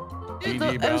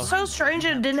 It was so strange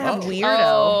and it didn't have weirdo.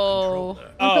 Oh.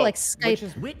 I feel like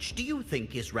Skype Which do you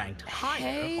think is ranked higher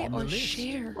Hey on the or list?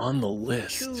 share? On the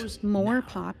list. Choose more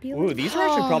popular. Ooh, these are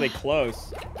actually probably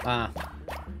close. I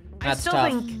That's still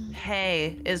tough. think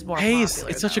hey is more Hey, popular.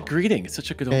 it's such a though. greeting. It's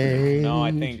such a good opening. No,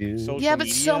 I think social Yeah, but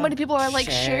so media. many people are like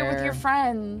share with your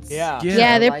friends. Yeah.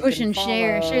 Yeah, they're Like pushing and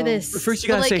share. follow. Share this. But first, you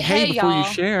But gotta say like, hey hey, before you y'all.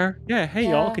 share. Yeah, hey,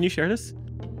 y'all. Yeah. Can you share this?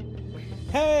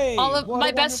 Hey. All of what my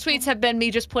a best tweets have been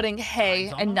me just putting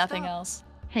hey and nothing else.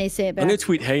 Hey, say it I'm back. gonna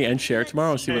tweet hey and share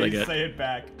tomorrow and see what I get. Say it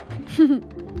back.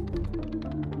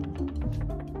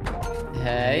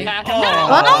 Hey.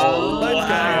 Oh. Let's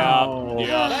go.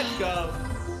 Yeah. Let's go.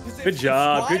 Good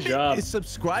job, good job. Is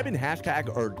subscribe and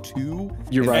hashtag are 2.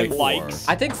 You're right. and Likes.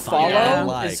 I think follow Yeah. is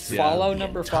Likes, yeah. follow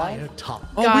number 5. top.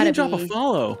 Oh, we Gotta didn't drop a be.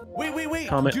 follow. Wait.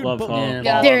 Comment, Dude, love, but- follow.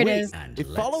 Yeah. There it Wait, is. And If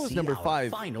let's follow is see number our 5,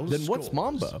 final then what's scores.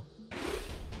 Mambo?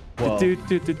 Oh,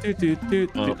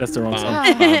 that's the wrong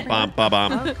song. Bum, bum,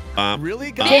 bum, bum.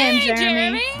 Really, guys? Damn, Hey,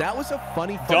 Jeremy. That was a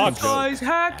funny Ducks. fucking joke.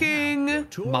 hacking.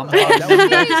 Mama.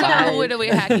 Oh, what are we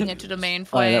hacking into domain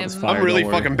Oh, yeah, that flame? was fire. I'm really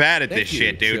don't worry. fucking bad at Thank this you,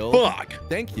 shit, dude. Jill. Fuck.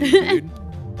 Thank you, dude.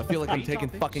 I feel like I'm taking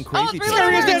fucking crazy. really? today.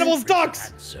 Scariest animals,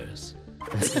 ducks. Answers.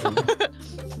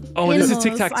 Oh, and this is Animals.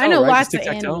 tic-tac-toe, I know right? lots Just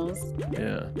of tic-tac-toe?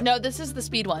 animals. Yeah. No, this is the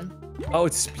speed one. Oh,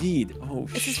 it's speed. Oh,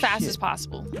 It's shit. as fast as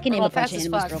possible. I can name Well, a bunch fast of as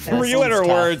animals fuck. real fast. Three-letter Sounds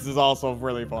tough. words is also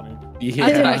really funny.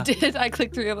 Yeah. I did. I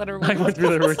clicked 3-letter words. I went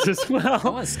through the words as well. I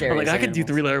want scary I'm like, I could do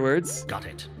animals. 3-letter words. Got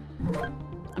it.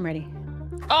 I'm ready.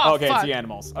 Oh, Okay, fuck. it's the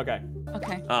animals. Okay.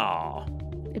 Okay. Oh.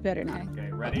 It better not.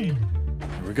 Okay, ready? Here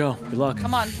we go. Good luck.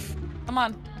 Come on. Come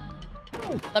on.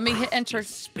 Let me hit enter.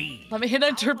 Speed. Let me hit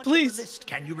enter, How much of the please. list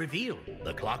can you reveal?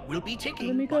 The clock will be ticking.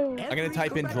 Let me go. but I'm gonna every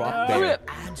type in correct drop answer bear.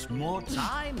 adds more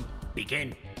time.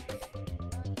 Begin.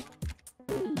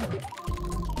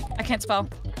 I can't spell.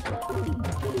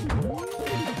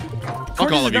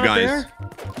 Fuck all of you guys.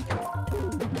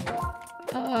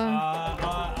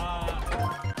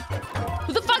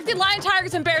 Who the fuck did lion,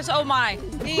 tigers, and bears? Oh my.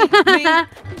 Me.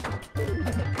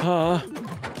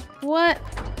 What?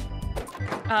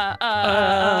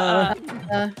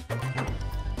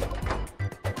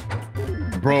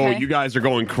 Bro, Okay. you guys are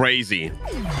going crazy.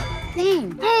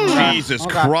 Dang. Jesus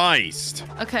Okay. Christ.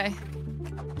 Okay.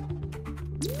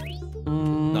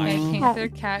 Nice. Okay, panther,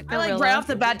 cat, I gorilla. like right off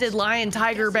the bat did lion,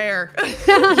 tiger, bear.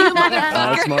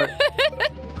 That's smart.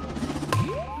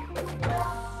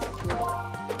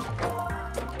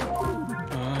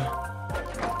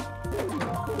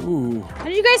 Ooh. How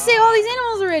did you guys say all these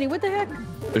animals already? What the heck?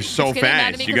 They're so It's getting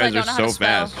mad at fast. me You 'cause I guys are don't know how to so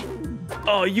spell. fast.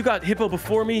 Oh, you got hippo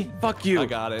before me? Fuck you. I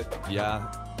got it. Yeah.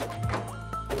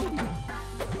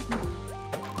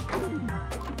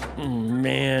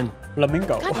 Man.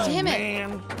 Flamingo. God damn it.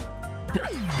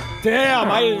 Damn,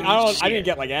 I didn't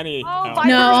get like any. Oh,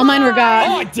 No, all mine were Oh, got.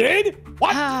 I did?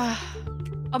 What?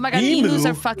 Oh my god, Emu. emus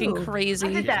are fucking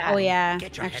crazy. Oh yeah,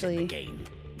 Get your head in the actually. game.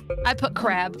 I put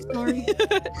crab. Sorry.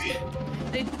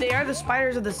 They are the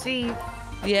spiders of the sea.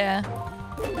 Yeah.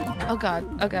 Oh god.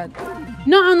 Oh god.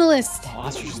 Not on the list. Oh,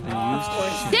 ostrich has been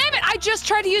used. Damn it! I just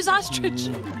tried to use ostrich.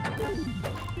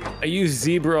 I used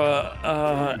zebra,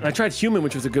 and I tried human,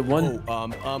 which was a good one.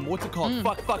 Oh, what's it called?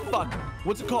 Fuck.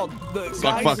 What's it called? The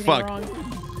Fuck, guys- fuck, fuck.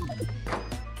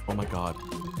 Oh my god.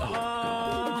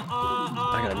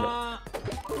 I got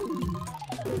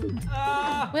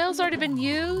Whale's already been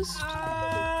used.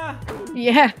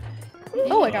 Yeah.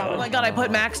 Oh my Oh god. my god, I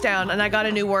put Max down and I got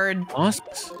a new word.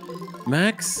 Wasps,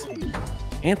 Max,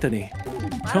 Anthony,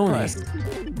 Tony,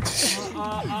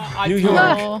 New York.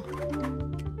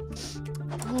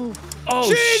 Oh. Oh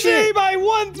Cheesy shit! by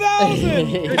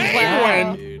 1,000!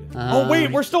 Penguin! Oh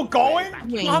wait, we're still going?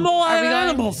 I'm all out Are of we going?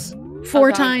 animals.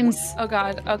 4 times Oh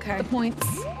God. Okay. the points.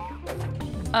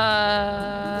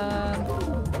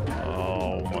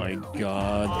 Oh my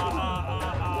god.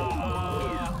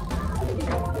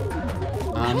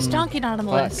 Why was Donkey not on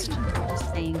the list?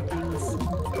 Just saying things.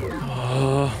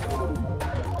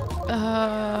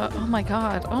 Oh my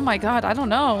God. Oh my God. I don't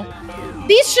know.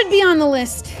 These should be on the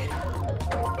list.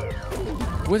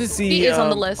 What is the? He is on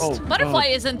the list. oh, Butterfly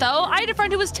isn't though. I had a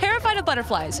friend who was terrified of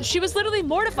butterflies. She was literally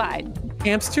mortified.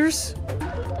 Hamsters?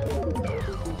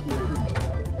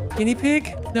 Guinea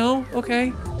pig? No?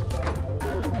 Okay.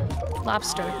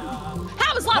 Lobster.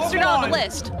 How is lobster not on the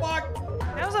list?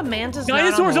 That was a mantis.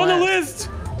 Dinosaurs on the list!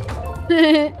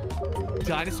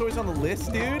 Dinosaurs on the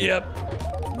list, dude? Yep.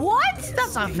 What?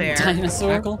 That's not fair.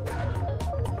 Dinosaur.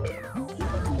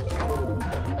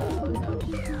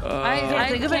 I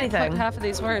can't think of can't anything. put half of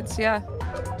these words. Yeah.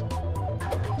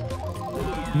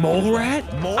 Mole rat?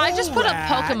 I just put a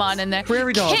Pokemon in there.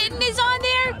 Prairie dog. Kitten is on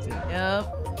there?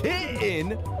 Yep.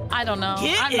 Kitten? I don't know.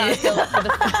 I'm not built for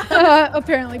this.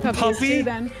 Apparently puppies too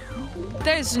then.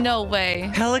 There's no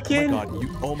way. Pelican?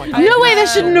 Oh my god. No way that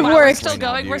shouldn't have Wow, worked. We're still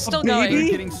going. We're still going. You're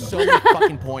getting so many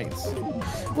fucking points.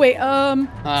 Wait, Oh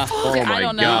I my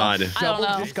don't know. god. I don't Shovel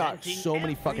know. just got so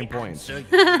many fucking points. You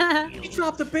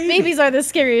dropped the baby. babies are the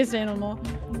scariest animal.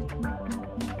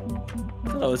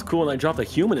 Oh, it's cool when I dropped a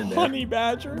human in there. Honey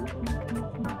badger.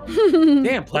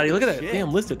 Damn, Platty, look at that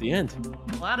damn list at the end.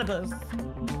 Platypus.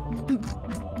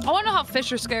 I want to know how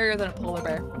fish are scarier than a polar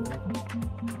bear.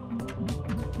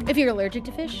 If you're allergic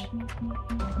to fish.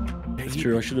 That's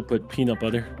true. I should have put peanut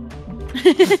butter.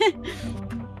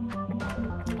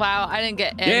 Wow, I didn't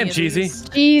get any Damn, of cheesy. these.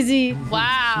 Easy.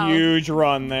 Wow. Huge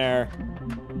run there.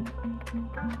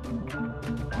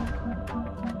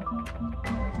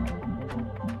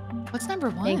 What's number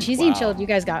one? Dang, cheesy and chilled, you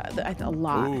guys got a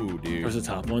lot. Ooh, dude. Those are the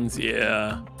top ones.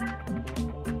 Yeah.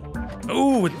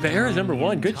 Ooh, with bear is number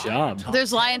 1. Good job.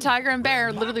 There's lion, tiger, and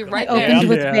bear literally right I there. opened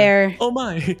with bear. Oh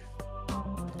my.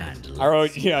 I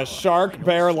wrote, yeah, shark,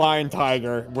 bear, lion,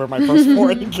 tiger were my first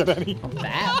 4. I didn't get any.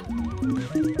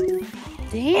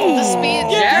 Dang. The speed.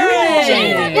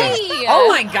 Jeremy! Oh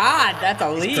my god, that's a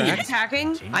lead.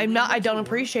 Attacking? I don't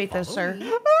appreciate this, sir.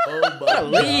 What a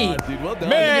lead. Dude, well done.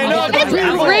 Man, You no, did That's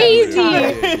it.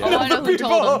 crazy. Oh, I know who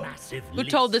told him. Who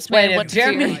told this man Wait, what if to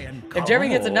Jeremy, do? if Jeremy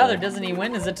gets another, doesn't he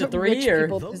win? Is it to 3 Rich or?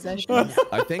 people possessions.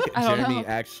 I think I don't Jeremy know.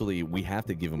 actually, we have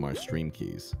to give him our stream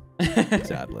keys.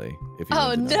 Sadly. If he Oh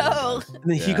wins it. no.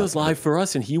 And then he goes live for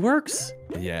us and he works?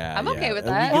 Yeah. I'm okay with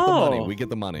And that. We get the money. Oh. We get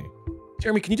the money.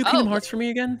 Jeremy, can you do Oh. Kingdom Hearts for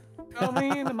me again? Simple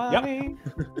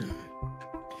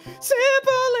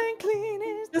and clean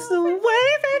is the way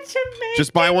that you make.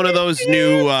 Just buy one of those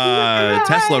new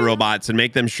Tesla robots and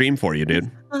make them stream for you, dude.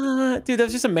 Dude, that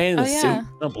was just a man in a Oh, yeah. suit. I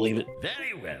don't believe it.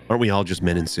 Very well. Aren't we all just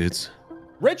men in suits?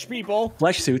 Rich people.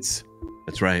 Flesh suits.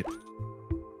 That's right.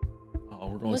 Oh,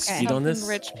 we're going Look speed at on this.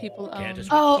 rich people own.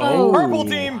 Oh. Purple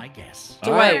team. I guess.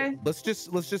 So Alright. wait, Let's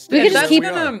just We could if just that's keep-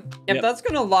 gonna if Yep. that's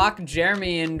gonna lock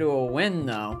Jeremy into a win,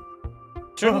 though,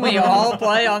 shouldn't we all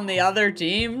play on the other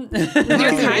team? You're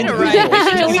kind of right. We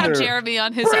should just have Sure. Jeremy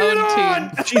on his own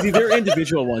team. Cheesy, they're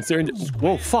individual ones.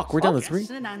 Whoa, fuck, we're down to 3.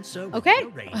 Okay.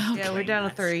 Yeah, we're down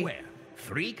to 3.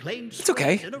 3 claims. It's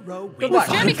okay. In a row. Good luck.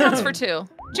 Jeremy counts for 2.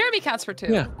 Jeremy counts for 2.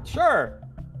 Yeah. Sure.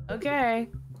 Okay.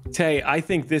 Tay, I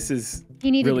think this is He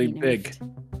needed really to be big. nerfed.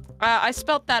 I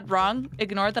spelt that wrong.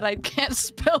 Ignore that I can't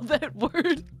spell that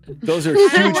word. Those are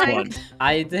huge like- ones.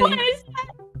 I think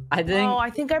Oh, I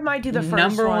think I might do the first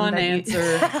number one that you-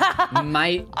 answer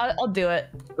might. I'll do it.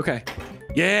 Okay.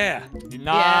 Yeah.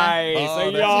 Nice. Oh,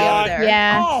 A that's yacht. good.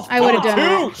 Yeah, Oh, I would have fuck,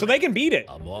 done 2, so they can beat it.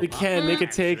 They can. They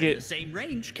could take The it. same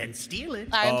range can steal it.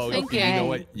 I'm Oh, thinking. you know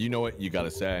what? You know what you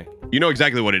gotta say. You know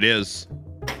exactly what it is. it.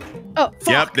 Oh,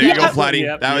 Yep, there you go, Yeah. Flatty.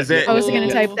 Yep, That was yep, it. I was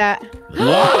gonna type that.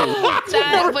 Whoa.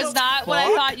 That was not what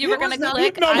I thought you were gonna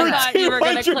click. I thought you were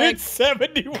gonna click.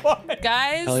 271.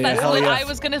 Guys, Hell yeah, that's hell what yeah. I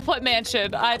was gonna put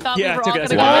mansion. I thought Yeah, we were took all it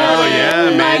gonna as go. a- Oh, yeah,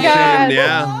 Oh my man. God.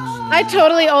 Yeah. I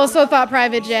totally also thought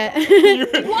private jet. What?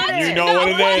 You know what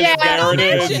it is. Yeah. There it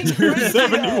is. Mansion.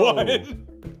 271.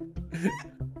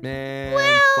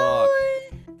 Man, fuck.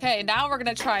 Okay, now we're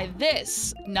gonna try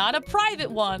this. Not a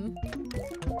private one.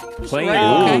 Playing Right. it.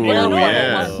 Ooh, Okay, Ooh,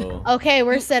 yeah. Oh. Okay,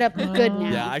 we're set up good now.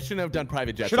 Yeah, I shouldn't have done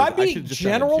private jets. Should I be should've just done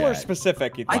a general or jet.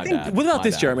 specific? You I think? think bad, without my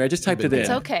this, bad. Jeremy, I just typed it in. It's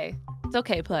okay. It's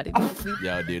okay, Platty.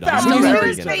 Yo, dude, That I'm was still very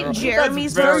very general. Say That's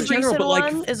Jeremy's very most general, recent but,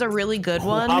 like- one is a really good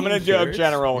one. I'm gonna do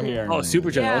general here. Oh,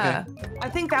 super general. yeah. Okay. I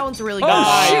think that one's really good.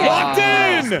 Oh, shit. locked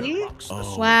in.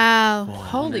 See? Wow.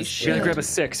 Holy We gotta shit. grab a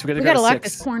 6. We gotta We grab gotta a lock 6.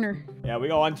 this corner. Yeah, we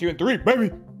go on 2 and 3, baby.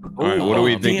 All right, what are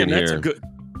we Damn, thinking that's here? a good.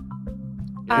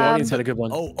 The audience had a good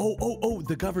one. Oh,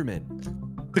 the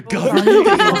government. The government.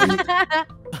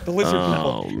 The lizard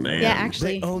Oh people. man. Yeah,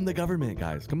 actually. They own the government,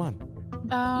 guys. Come on.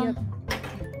 Yep.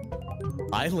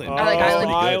 Island. Oh, I like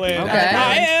Island. Island. Okay.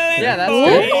 Island. Yeah, that's Oh,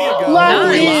 good. there you go. Locked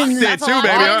We in. locked it That's too, a lot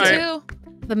baby. All of right. two.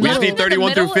 The We just middle. need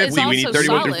 31 through The middle is 50. We need also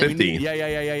 31 through solid. 50.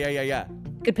 Yeah.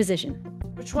 Good position.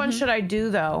 Which one should I do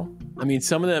though? I mean,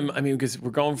 some of them. I mean, because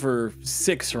we're going for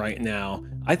 6 right now.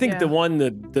 I think Yeah. the one,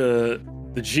 the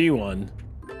G one.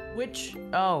 Which?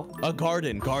 Oh. A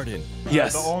garden.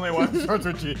 Yes. The only one that starts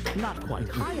with G. Not quite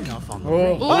high enough on the Oh.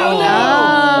 range.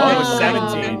 That was Oh.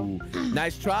 17.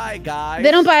 Nice try, guys.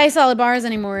 They don't buy solid bars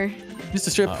anymore. Just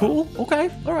a straight pool. Okay.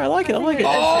 All right. I like it. I like it.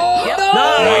 Oh, Did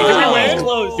no. we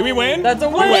win? Do we win? That's a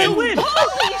win. Win.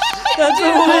 That's a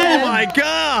Oh win. my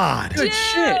god. Good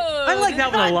shit. I like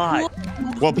that one a lot.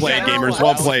 Well played, gamers.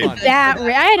 Well played. I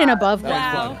had an above one.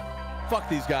 Wow. Fuck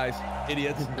these guys.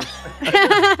 Idiots.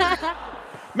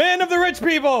 Man of the rich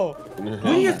people. What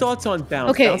are your thoughts on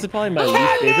bounce? Okay. Bounce is probably my least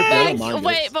favorite, but I don't mind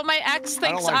Wait, it. but my ex I don't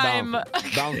thinks like I'm.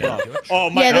 bounce up. Oh,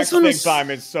 my Yeah, this ex one think was- time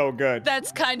is so good.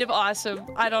 That's kind of awesome.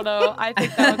 I don't know. I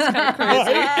think that one's kind of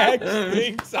My crazy. ex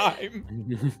think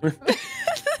time.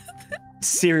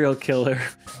 Serial killer.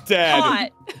 Dead. Hot.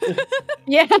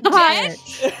 Yeah.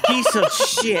 Piece of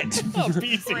shit.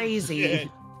 Piece of Crazy. shit.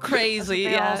 Crazy.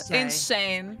 They all Yeah. say.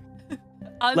 Insane.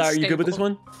 Larry, are you good with this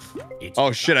Unstable. one?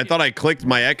 Oh shit! I thought I clicked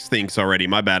my X thinks already.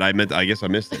 My bad. I guess I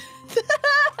missed it.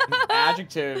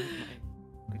 Adjective.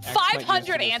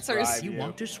 500 answers. You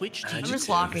want to switch I'm teams? just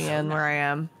locking in where I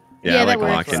am. Yeah, Yeah, I like that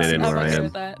works. locking it in I'm where I okay am.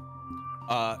 with that.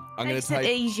 I'm gonna Exit type.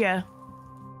 Asia.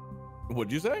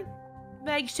 What'd you say?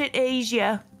 Exit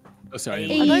Asia. Oh, sorry.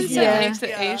 I thought you said Yeah. makes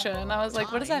it Asia, and I was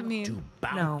like, what does that mean? To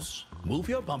bounce. Move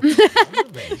your bumper on the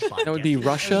range by That would be getting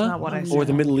Russia, not what I or said.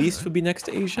 the Middle East would be next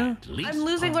to Asia. at least I'm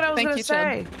losing what I was Thank gonna you,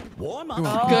 Chad. say. warm up.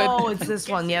 Oh, it's this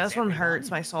one. Yeah, this one hurts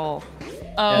my soul. Yeah, this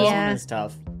Yeah. one is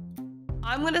tough.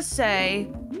 I'm gonna say.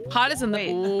 Hot is in the.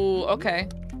 Wait. Ooh, okay.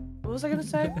 What was I gonna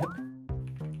say?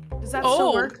 Does that Oh.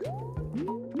 still work?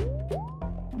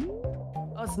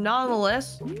 Oh, it's not on the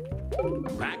list.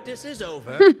 Practice is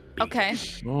over. Okay.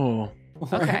 Oh.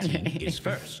 Okay. Is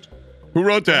first. Who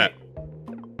wrote that?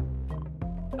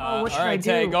 Oh, what should all right, I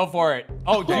Tay, do? go for it.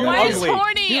 Oh, dude, Why is ugly.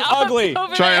 horny? You up ugly.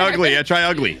 over Try there? ugly. Yeah, try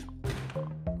ugly.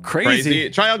 Crazy.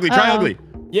 Try ugly. Try Oh. ugly.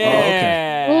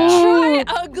 Yeah. Ooh.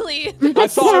 Try ugly. I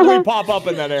saw ugly pop up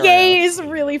in that area. Gay is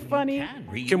really funny. Can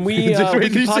read. Can we?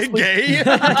 Did you say gay?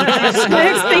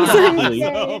 Next thing's on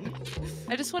gay.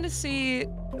 I just want to see,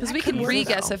 because we can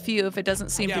re-guess a few if it doesn't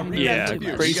seem to be Yeah, too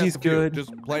much. crazy's good. Just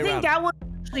play I think around. that one's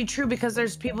actually true because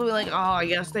there's people who are like, oh, I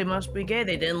guess they must be gay.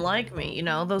 They didn't like me. You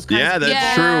know, those kinds Yeah, of that's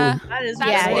Yeah. true. That is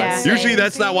That's Yeah, what yeah. I'm saying. Usually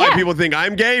that's not why Yeah. people think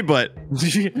I'm gay, but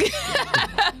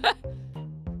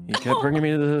You kept bringing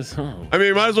me to this. Oh. I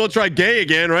mean, might as well try gay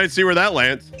again, right? See where that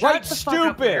lands. Right, the fuck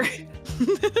up there.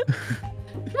 stupid.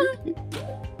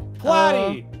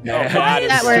 Platty. Yeah, Platty.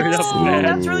 That straight works. up Oh, bad.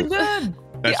 that's really good.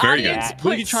 That's the very good. audience We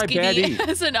put could try skinny baddie.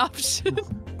 as an option.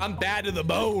 I'm bad to the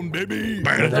bone, baby.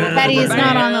 Patty is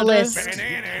not on the list.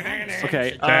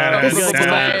 Okay, This we is gotta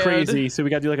bad. go crazy. So we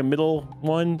gotta do like a middle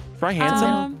one. Try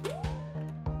handsome.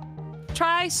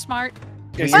 Try smart.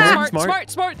 Okay, Smart.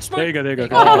 There you go. There you go.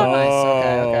 Oh, nice.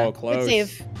 Okay, okay. Oh, close. Good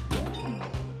save.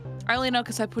 I only know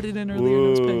because I put it in earlier and I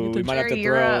was paying Ooh, we attention. might have to Jerry,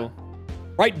 you're throw. up.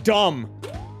 Right, dumb.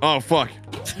 Oh fuck.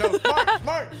 No,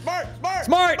 smart.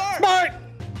 Smart.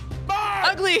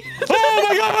 Ugly. Oh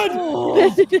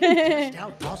my god!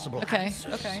 Out possible Okay.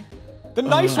 answers. Okay. The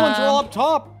nice ones are all up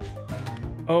top.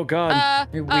 Oh god.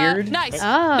 You're weird. Nice.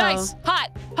 Oh. Nice.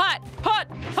 Hot.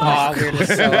 Oh, weird is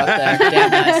so up there.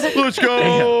 Damn nice. Let's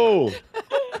go.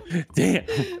 Damn.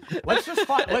 Let's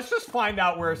just find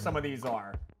out where some of these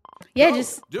are. Yeah,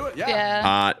 just. Do it. Yeah.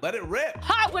 Yeah. Let it rip.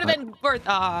 Hot would have been worth.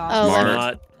 Oh, Smart.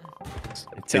 Not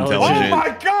Intelligent. Oh my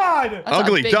god! That's a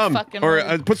Ugly, big dumb, fucking or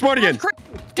word. put smart again.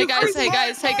 Hey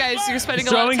guys, you're spending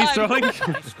He's a lot throwing. of He's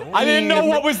time. throwing. I didn't know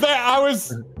what was there.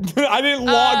 I didn't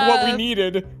log what we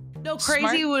needed. No,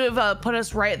 crazy would have put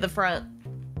us right at the front.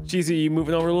 Cheesy, you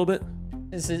moving over a little bit?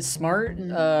 Is it smart?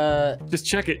 Just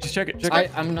check it. Just check it. Check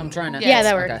it. I'm trying to. Yeah,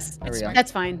 that Okay, works. there we go.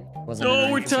 That's fine. Wasn't Oh,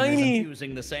 in we're range. tiny.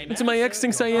 Using the same That's what my ex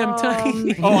thinks I am.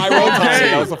 Tiny. Oh, I wrote tiny.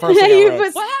 That was the first thing You I wrote.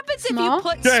 put What happens Small? if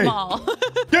you put Gay. small?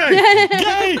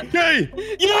 Gay. Gay.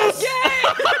 Yes!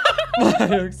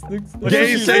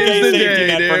 Gay Use saves gay the safety day,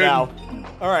 net for dude. now.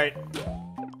 All right.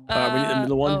 We need the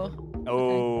middle one.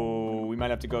 Oh, we might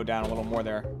have to go down a little more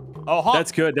there. Oh, hot.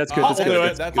 That's good. That's good. That's I'll do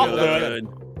good. it. That's I'll good. do That's it.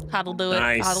 good. Hot'll do it.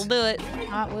 Nice. Hot'll do it.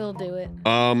 Hot will do it.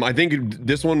 I think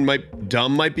this one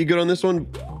dumb might be good on this one.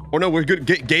 Oh no, we're good.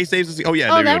 Gay saves us. Oh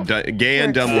yeah, Oh, there we go. Gay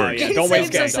and dumb words. Yeah. Don't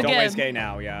waste Saves gay. us Don't waste again. gay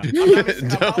now. Yeah. I'm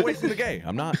not wasting the gay.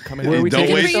 I'm not coming Where are in. we Don't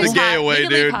taking waste this? the gay away, We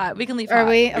can leave dude. hot. We can leave Are hot.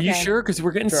 we? Okay. Are you sure? Because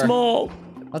we're getting Sure. small.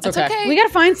 That's It's okay. okay. We gotta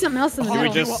find something else in the Should we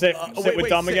middle. just sit with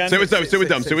dumb again? Sit with dumb. Sit with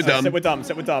dumb. Sit with dumb. Sit with dumb.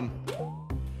 Sit with dumb.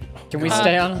 Can we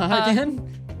stay on hot again?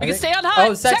 We can stay on hot.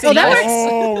 Oh, sexy. Oh, that nice. works.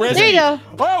 Oh, Rizzy. There you go.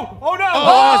 Oh, oh no.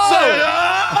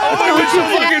 Oh, we're so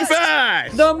fucking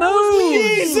fast. The move.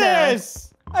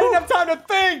 Jesus! I didn't have time to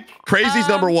think. Crazy's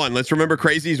number 1. Let's remember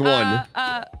Crazy's 1.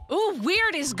 Ooh,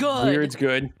 weird is good. Weird's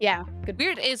good. Yeah. Good.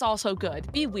 Weird is also good.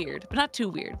 Be weird, but not too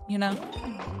weird, you know?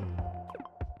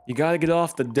 You gotta get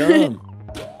off the dumb.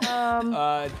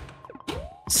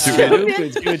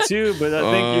 Stupid's good too, but I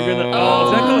think you're gonna. Oh,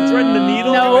 is that gonna threaten the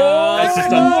needle? No. That's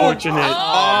just unfortunate.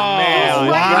 Man.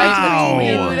 Wow.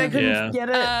 Dude, I couldn't Yeah. get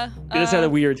it. You just had a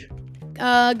weird.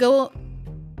 Go.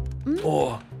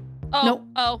 Oh. Nope.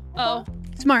 Oh.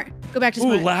 Smart. Go back to Ooh,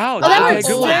 smart. loud. Oh, that Okay, works.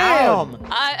 good one.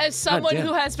 Damn. As someone damn.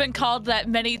 who has been called that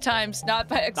many times, not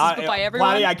by X's, but by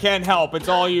everyone. Platy, I can't help. It's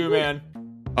all you, man.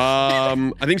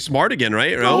 I think smart again,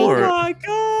 right? Oh Or- my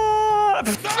god!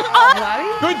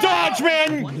 Good dodge,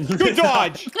 man. Good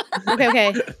dodge.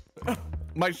 Okay.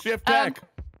 My shift tech.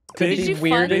 Could Big, it you be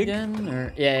weird find- again?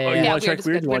 Or yeah, Oh, you yeah. Yeah, want to weird check is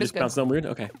weird? good, You weird want is to bounce on weird?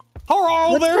 Okay.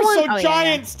 Oh, What's they're the one? so Oh, yeah,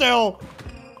 giant still.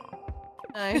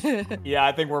 Nice. Yeah,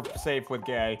 I think we're safe with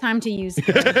gay. Time to use.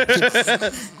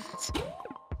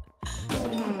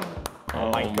 Oh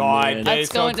my god, man. gay's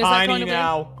That's going- so is that tiny going to be-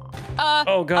 now.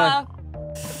 Oh god.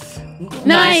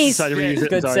 Nice. Decided to reuse it,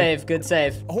 Good sorry. save. Good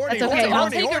save. Horny, That's okay. horny, I'll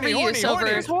horny, take a horny, reuse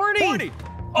horny, over- horny, horny.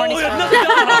 Oh,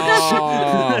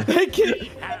 yeah, They can-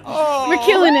 Oh. We're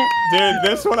killing it. Dude,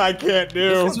 this one I can't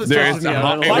do. There's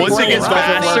Yeah, and my once it brain gets doesn't work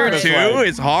faster this too, way.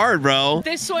 it's hard, bro.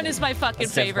 This one is my fucking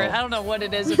That's favorite. difficult. I don't know what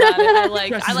it is about it. I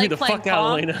Stresses me like the playing fuck out,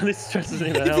 Pong. Elena. This stresses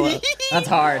me the hell out. That's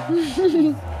hard.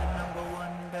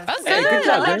 That's Hey, good. good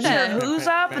job, I like man. that. Who's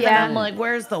up? And Yeah. then I'm like,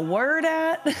 where's the word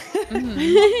at?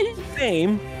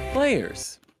 Same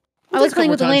players. I was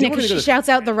playing couple with times. Elena You wanna because go she to- shouts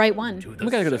out the right one. I'm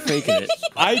gonna go to faking it.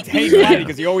 I hate Platy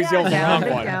because he always yells the Down,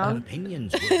 wrong one. down.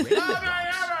 Opinions were written.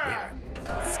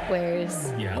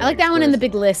 Squares. Yeah, I like that one in the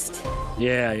big list.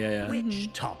 Yeah.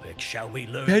 Which topic shall we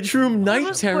learn? Bedroom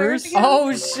night terrors.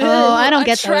 Oh shit. Oh, I don't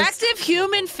get those. Attractive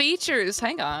human features.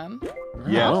 Hang on.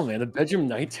 Yeah. Oh man, the bedroom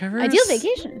night terrors. Ideal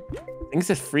vacation. Things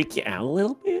that freak you out a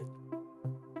little bit.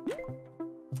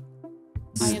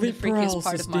 I am the Sleep freakiest part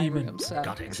paralysis of my demon. room. So.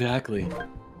 Got it. Exactly.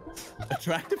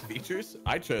 Attractive features?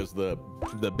 I chose the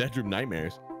bedroom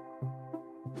nightmares.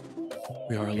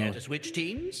 We are Care alone. to switch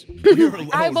teams? We're alone.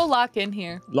 I will lock in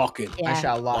here. Lock in. I Yeah.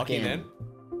 shall lock Locking in.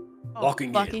 Locking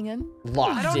in. Locking in.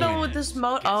 Locked I don't in. know what this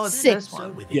mode. Oh, it's Sick. this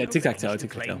one. Yeah, tic-tac-toe,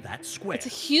 tic-tac-toe. Claim that square. It's a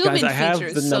human Guys, I have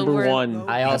features. the so number we're- one.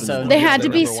 I also- They had to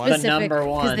be Number one. The specific. number 'cause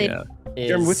one. they- Yeah. is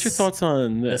Jeremy, what's your thoughts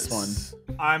on this? This one.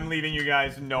 I'm leaving you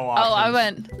guys no Oh, options. I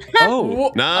went. Oh.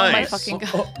 Oh my Nice. fucking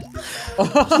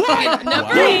god.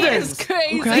 Number 8 is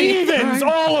crazy. Okay. Heathens,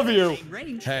 all of you.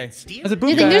 Hey. As a Do you boot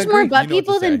think guy, there's I more agree. butt You know what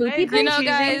people to than say. boot people? You know,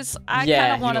 guys, I Yeah.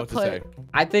 kind of You want know to what to put. say.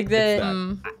 I think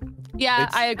that. Yeah,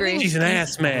 I agree. She's an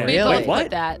ass man. Really? Wait, what?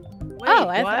 Put that. Oh,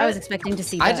 I was expecting to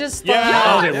see that. I just. Yeah,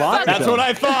 Oh, they locked that's it. what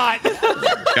I thought.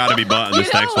 Gotta be butt in this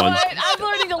You know next one. what? I'm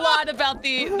learning a lot about the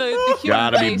human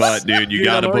Gotta be race. butt, dude. You Dude,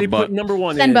 gotta I'm already put butt. putting number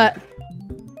one Send in. butt.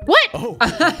 What? Oh,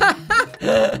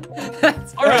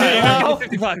 All right, Hell.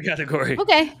 55 category.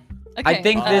 Okay. I Okay,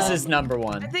 think this um, is number I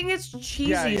one. think it's cheesies,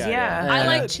 Yeah, yeah, yeah. yeah. I Uh,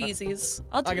 like cheesies.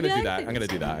 I'm gonna yeah, do I that. think I'm gonna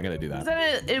so. do that. I'm gonna do that.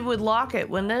 Then it would lock it,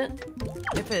 wouldn't it?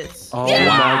 If it's. Oh Yeah.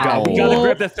 my god, we gotta Wow.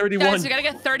 grab that 31. Guys, we gotta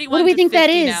get 31. What do we to think that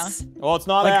 50 is? now. Well, it's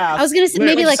not Like, ass. I was gonna say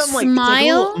maybe like something it's a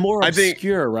smile. little more I think-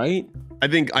 obscure, right? I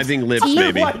think lips, Teeth?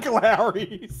 maybe. like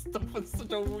Larry. Stuff is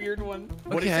such a weird one.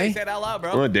 What do you Okay. say? Say it out loud,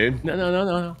 bro. Oh, dude.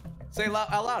 No. Say it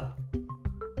out loud.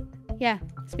 Yeah.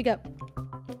 Speak up.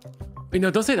 Wait, no,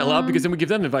 don't say that loud because then we give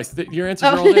them advice. Your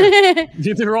answers are all there.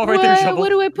 They're all right there, Shovel. What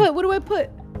do I put? What do I put?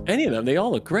 Any of them, they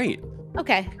all look great.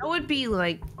 Okay. That would be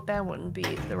like. That wouldn't be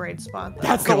the right spot. Though.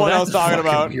 That's the one I was talking Fucking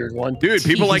about. Weird one. Dude,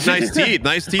 people like nice teeth.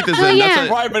 Nice teeth is Oh, a, yeah. that's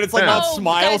a, Right, but it's like Yeah. not Oh,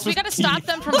 smiles. guys, we just gotta stop teeth.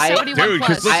 them from I- 71 Dude, 'cause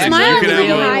plus. listen, I Smile you actually can have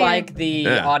really higher. like the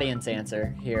Yeah. audience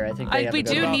answer here. I think they have We a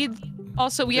good do one. need.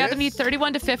 Also, we either need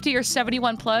 31 to 50 or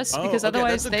 71 plus because Oh, okay,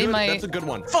 otherwise that's a they good, might. That's a good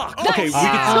one. Fuck. Nice. Okay, we Oh,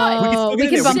 can still we get can in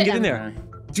there. We bump can get them. in there.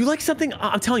 Do you like something?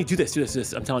 I'm telling you, do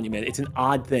this. I'm telling you, man. It's an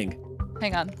odd thing.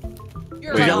 Hang on.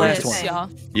 You're Wait, that right, last yes, one. y'all.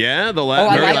 yeah, the Oh,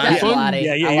 I very like last that, one. Lottie.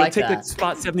 Yeah, I you'll like take that. like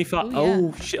spot 75. Oh, yeah.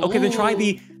 Oh shit. Okay, then try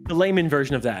the layman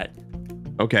version of that.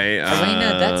 Okay.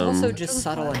 Elena, that's also just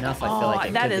subtle enough. I feel like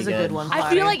it that could is be a good one. I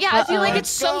feel like I feel like it's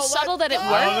so subtle that it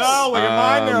works. Oh, look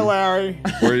at mine there, Larry.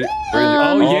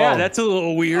 Oh yeah, that's a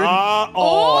little weird.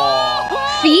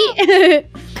 Feet.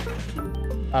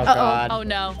 Oh god. Oh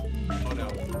no.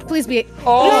 Please be.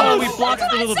 Oh, we blocked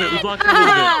it a little bit. We blocked it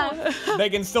a little bit. They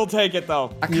can still take it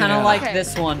though. I kind of like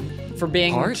this one for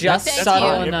being Heart? just That's subtle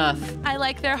fine. enough. I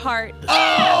like their heart.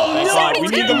 Oh, no, we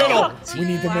need the middle. We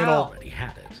need the middle. Already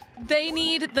had it. They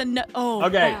need the no. Oh,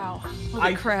 Okay. wow. Holy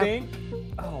I crap. think.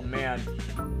 Oh man.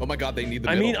 Oh my god, they need the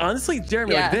I middle. mean, honestly,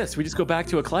 Jeremy, Yeah. like this, we just go back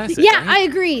to a classic. Yeah, right? I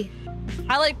agree.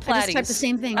 I like I just Platties. typed the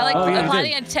same thing. I like Oh, yeah, you Platty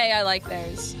did. and Tay. I like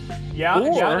theirs. Yeah. Or-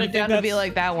 yeah, I It's think gonna be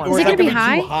like that one. or Is it that gonna be could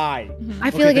high? too high. I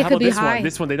feel Okay, like how it could about be this high. one?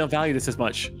 This one, they don't value this as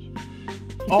much.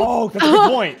 Oh, that's a good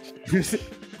point.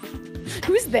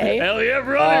 Who's they? Hell yeah, Oh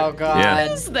brother. god.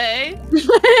 Who's they?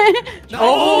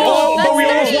 Oh, that's but we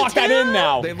almost me locked that in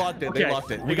now. They locked it. They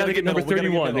locked it. We gotta get number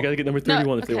 31. They gotta get number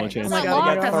 31 if they want a okay. chance. That's gotta not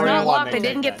locked. get That's 31. not locked. They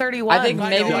didn't get 31. I think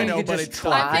maybe I we know, could but just it's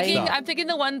try. I'm thinking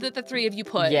the one that the three of you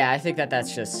put. Yeah, I think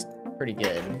that's just pretty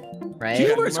good, right?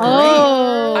 Humor's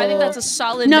Oh. I think that's a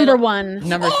solid number middle. one.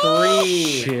 Number 3.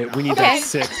 Shit, we need Okay. that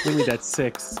 6. We need that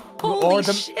 6. Holy Or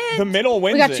shit. the middle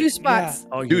wins We got it. 2 spots.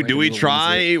 Oh, you're Dude, right, do we the middle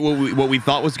one's it. try what we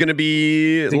thought was gonna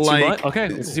be Think too like? much? Okay,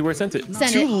 let's see where it sent it.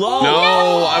 Send Too it. low. No,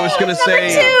 I was gonna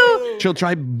say. 2. She'll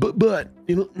try but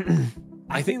you know.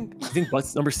 I think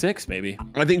butts number 6 maybe.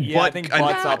 I think Yeah, I butt. think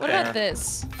butt's up What there. about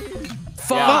this?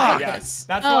 Fuck. Yeah, yeah. That's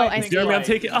Oh, why I I think see. Jeremy, I'm like-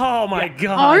 taking. Oh my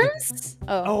god. Arms?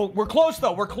 Oh. Oh, we're close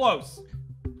though. We're close.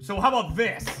 So how about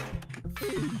this?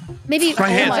 Maybe. Try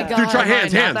oh hands. my Dude, god. try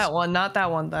hands. Not Hands. that one. Not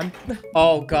that one then. Oh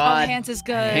Oh, god. hands is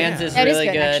good. Hands is That is really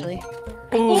good, good. actually.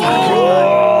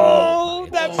 Oh,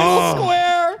 that middle Oh.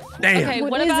 square. Damn. Okay,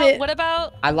 What what is about it? what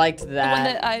about I liked the one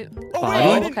that. that I?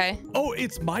 Body? Okay. Oh,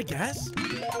 it's my guess?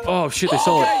 Oh shit, they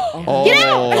stole it. Oh. Get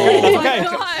out! Okay.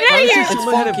 God. Honestly,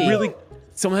 someone had funky.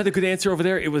 someone had a good answer over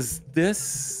there. It was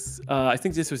this. I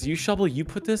think this was you, Shovel. You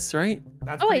put this, right?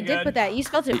 That's Oh, I pretty did good. put that. You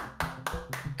spelled it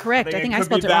correct. I think I could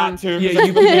spelled be it that wrong. too. Yeah, Yeah, you-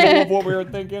 you the middle of what we were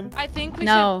thinking. I think we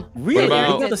No. Really?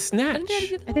 about- You got the snatch.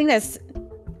 I think that's.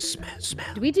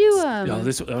 Smell. Did we do? No, that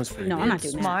was pretty No, good. I'm not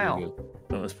doing that. Smile.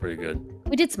 That was pretty good.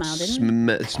 We did smile, didn't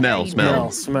we? Smell.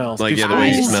 Smells. Like, Dude, yeah, the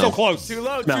way you Ooh, smell. so close. Too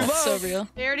low, Smell. too low. So real.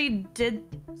 They already did.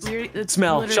 It's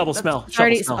Smell. literally- Shovel. that's- Smell. Shovel.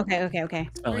 Already. Smell. Okay.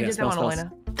 Smell. We Yeah, did that smell, one, smells.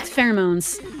 Elena. It's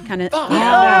pheromones, kind of. Oh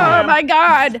yeah. my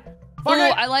god! Ooh,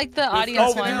 I like the audience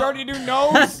Oh, did one. you already do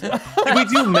nose? Did we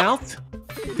do mouth?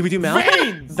 Did we do mouth?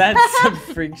 Veins. That's some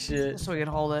freak shit. So we can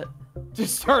hold it.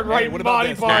 Just start writing what about body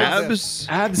this? parts. Abs.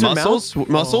 Abs or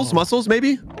Muscles. Muscles.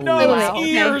 Maybe. No, Wait, it's okay.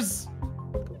 ears.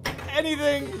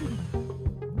 Anything.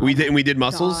 We did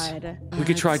muscles. God. We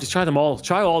could try. Just try them all.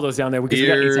 Try all those down there. Because we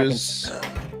got 8 seconds.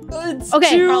 Ears.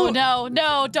 Okay. Oh no,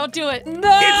 no, don't do it. No!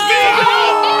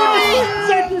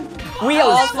 We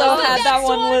also the had next that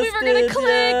one one we listed. were gonna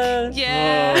click.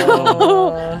 Yeah. Oh.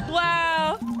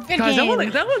 Wow. Good Guys, game.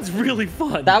 that one's really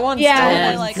fun. That one's Yeah. I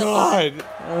tense. like it a lot. God,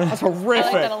 that's I like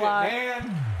horrific. that a lot.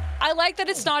 I like that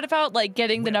it's not about like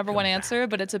getting the number one answer,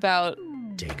 but it's about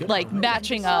like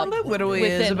matching up. Literally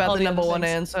is within all about the the number other one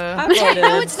things. answer.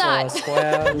 No, it's not.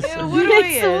 Square. Yeah,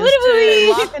 literally It's is. literally-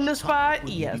 To lock in the spot,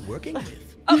 yes. Working with.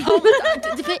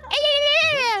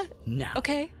 Now,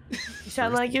 Okay. You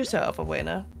sound like yourself,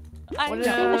 Elena. I What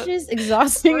know. Wishes,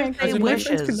 exhausting. Birthday my friends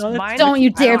wishes. cannot- Mine, Don't you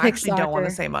dare I pick actually don't want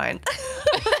to soccer. say mine.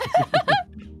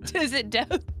 Is it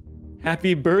death?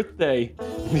 Happy birthday.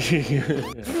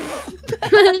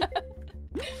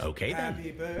 okay then.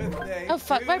 Happy birthday. Oh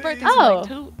fuck, my birthday's Oh. like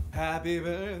too. Happy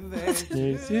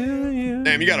birthday.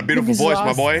 Damn, you got a beautiful voice,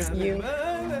 my boy.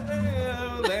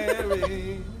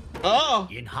 Larry. Oh.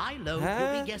 In high-low,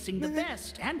 you'll be guessing the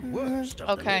best and worst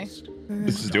of Okay. the list.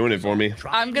 This is doing it for me.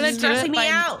 I'm gonna do Stressing it me by-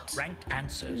 out. Ranked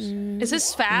answers. Is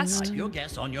this fast? Type your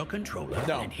guess on your controller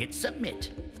No. and hit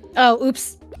submit. Oh,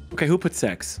 oops. Okay, who put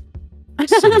sex?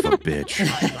 Son of a bitch.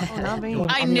 Oh, not me.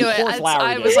 I knew it. of course Larry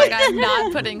I did. was like, I'm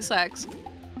not putting sex.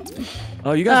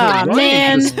 Oh, you guys Aw, are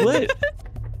man. split.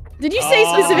 Did you say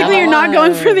specifically you're not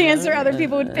going for the answer other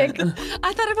people would pick?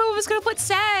 I thought everyone was gonna put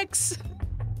sex.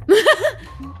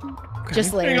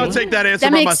 Just I'm Larry. gonna take that answer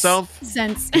That by makes myself.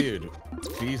 sense. Dude,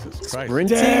 Jesus Christ.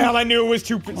 Sprinting? Damn, I knew it was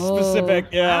too specific.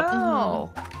 Yeah. Oh.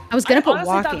 I was gonna put honestly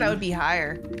walking. thought that would be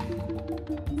higher.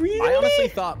 I honestly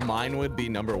thought mine would be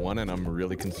number one, and I'm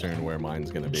really concerned where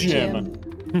mine's gonna be. Jim.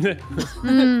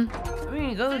 Mm, I mean,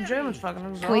 you go to the gym, it's fucking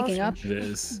exhausting. waking up. It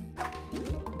is.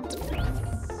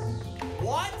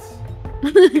 What?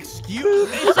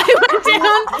 Excuse me?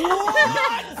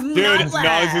 Dude, it's not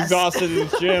as exhausted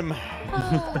as Jim.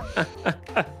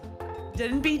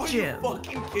 Didn't beat Jim.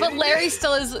 But Larry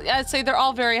still is. I'd say they're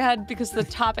all very ahead because the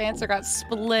top answer got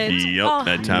split. Yep, Oh.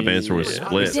 that top answer was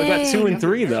split. I got 2 and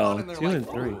 3 though. 2 and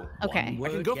 3. Okay. I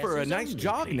can go for a nice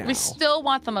jog now. We still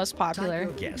want the most popular.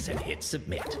 Guess and hit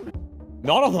submit.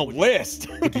 Not on the list.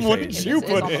 What did you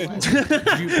put in?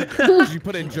 Did you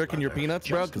put in jerking your peanuts,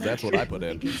 bro? Because that's what I put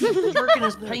in. Jerking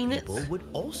his penis. Would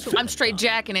also I'm straight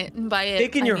jacking it, and by it,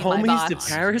 Taking I your mean my homies to bots.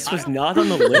 Paris was not on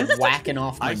the list. Whacking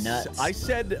off my nuts. I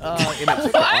said in a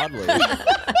ticket oddly.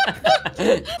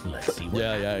 Let's see what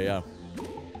Yeah.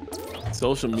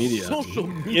 Social media.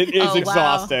 It is Oh, wow.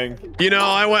 exhausting. You know,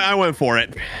 I went for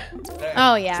it.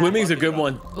 Oh yeah. Swimming's a good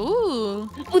one. Ooh.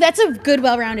 Oh, that's a good,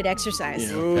 well-rounded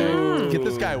exercise. Yeah. Ooh. Get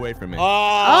this guy away from me.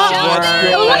 Oh, Sheldon! that's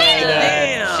good. Look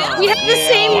Damn. We have the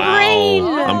same Wow. brain.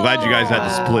 I'm glad you guys had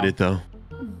to split it though.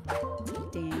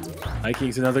 Damn.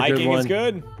 Hiking's another good Hiking one. is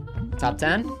good. Top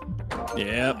 10?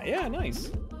 Yeah. Yeah,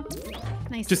 nice.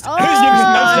 Nice. Just- Oh,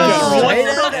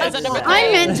 As a number I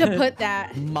three. meant to put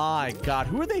that. My God,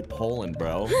 who are they polling,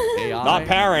 bro? AI? Not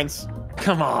parents.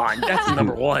 Come on, that's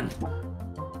number 1.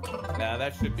 Nah,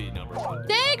 that should be number 1.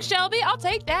 Thanks, Shelby. I'll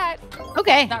take that.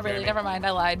 Okay. Not really. Never mind.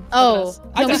 I lied. Oh.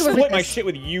 I no, just we were split with my this. shit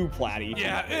with you, Platty.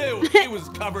 Yeah, ew, it was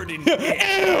covered in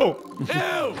Ew!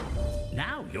 Ew!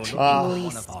 Now you're looking at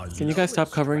one of our Can you guys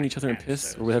stop covering each other in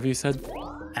piss or whatever you said?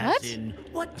 As in,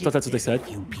 what I thought that's what they said.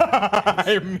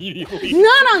 I immediately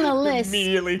Not on the list.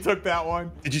 immediately took that one.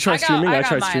 Did you try streaming? I got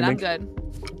tried mine. streaming. I'm good.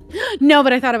 No,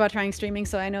 but I thought about trying streaming,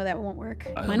 so I know that won't work.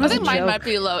 Mine I was a think mine joke. might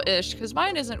be low-ish because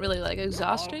mine isn't really like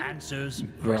exhausting. answers.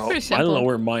 Bro, Pretty I don't know simple.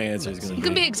 where my answer is going It to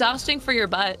can be. be exhausting for your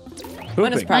butt.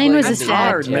 Mine is Pooping. probably Mine was a gonna That's be sad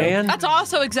hard, joke. man. That's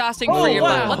also exhausting for your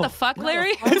butt. What the fuck,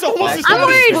 Larry? It's almost as I'm bad as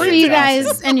worried for you Springfield.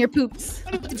 guys and your poops.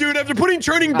 Dude, after putting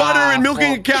churning butter and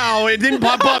milking a cow, it didn't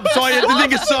pop up, so I had to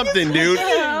think of something, dude.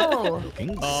 Oh.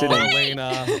 Oh,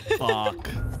 Elena, fuck.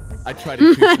 I tried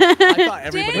to choose. I thought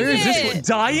everybody Dang was it. just like,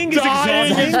 Dying is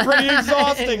Dying exhausting. is pretty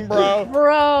exhausting, bro.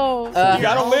 Bro. You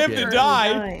gotta live to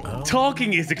die.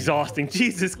 Talking is exhausting.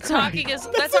 Jesus Christ. Talking is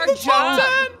that's our job.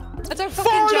 That's our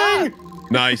fucking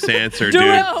job. Nice answer, Do dude.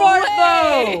 it, fart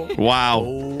way. though! Wow,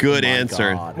 oh good my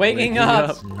answer. God. Waking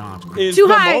up. Is Too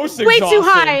the high. most Way too exhausting.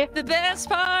 high. The best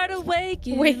part of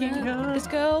waking Waking up is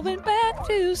going back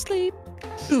to sleep.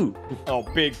 Ooh. Oh,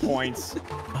 big points.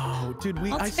 Oh, dude,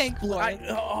 I'll take one.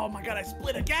 oh my God, I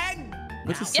split again.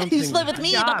 What is Yeah, something, you split with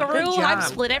me, job, Buckaroo. good I'm job.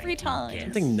 split every time.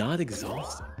 something not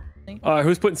exhausting? All right,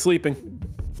 who's putting sleeping?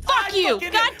 Fuck you!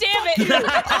 God damn it!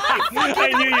 I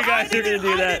knew you guys were going to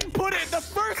do I that. didn't put it the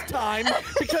first time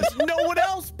because no one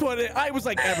else put it. I was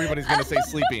like, everybody's gonna say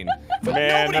sleeping. But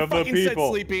Man nobody of the fucking said people.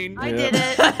 sleeping. I did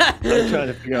it. I'm trying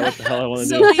to figure out what the hell I want to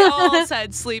So do. we all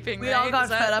said sleeping. We right? all got Is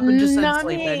that- fed up and just said Not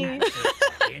sleeping. me.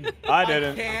 I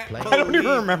didn't. I don't even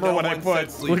remember what I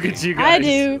put. Look at you I guys.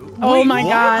 do. Oh my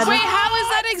god. Wait, how is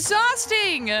that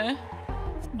exhausting? Yeah,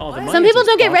 Oh, the Some people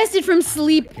don't get rested from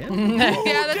sleep.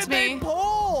 that's me.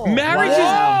 Marriage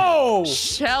Whoa!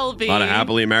 Shelby. A lot of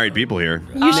happily married people here.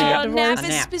 Oh, should get nap divorced. is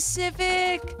Nap.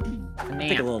 specific.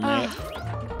 Take a little nap.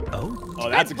 Oh,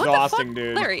 that's What the exhausting, fuck?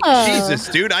 dude. Larry. Jesus,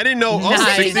 dude, I didn't know. Oh,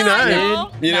 Nice. 69.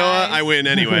 Nice. You know what? I win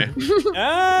anyway.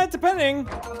 Depending.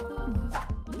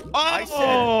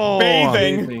 Oh,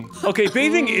 Bathing. Okay,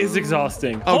 bathing is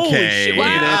exhausting. Holy Okay, shit, what a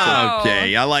good answer. Wow.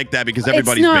 okay, I like that because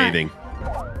everybody's not. bathing.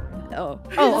 Oh.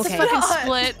 Oh, That's okay. a fucking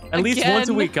split. At least once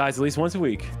a again. week, guys. At least once a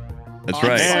week. That's I'm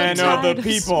right. so Man of the tired of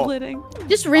people. splitting.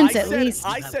 Just rinse at least.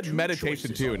 I said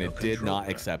meditation too, and it did not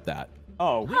accept that.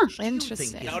 Oh.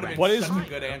 Interesting. What is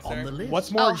good answer?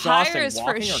 what's more Oh, exhausting? higher is for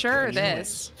walking or sure cleaning?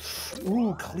 this.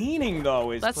 Ooh, cleaning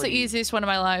though is That's the pretty- easiest one of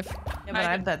my life. Yeah, but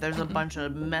I bet there's a bunch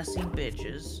of messy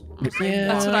bitches.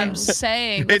 That's what I'm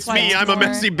saying. It's That's why me. I'm a more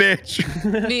messy bitch.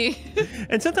 Me.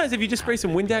 And sometimes if you just spray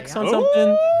some Windex on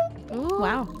something, Ooh.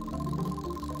 Wow.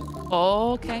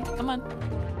 Okay, come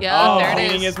on. Yeah, Oh, there it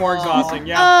cleaning is. is more exhausting.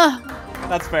 Yeah,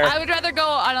 that's fair. I would rather go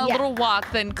on a Yeah. little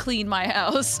walk than clean my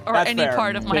house or That's any fair.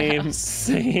 part of my same, house.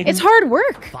 same. It's hard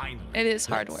work. Finally, It is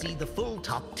hard let's work. see the full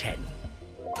top 10.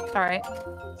 All right.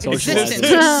 Socializing.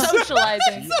 Existence.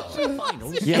 Socializing.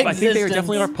 Yeah, but I think they are Existence.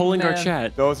 definitely are polling our Man.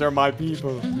 chat. Those are my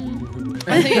people.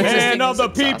 I think Man existing of is the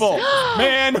exhausting. people.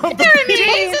 Man of the people.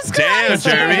 Jesus Damn, Christ,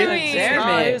 Jeremy.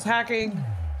 Jeremy. He's hacking.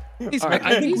 He's All right,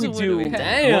 I think he's we a do winner.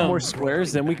 Damn. one more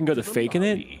squares, then we can go to faking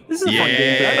it. This is a fun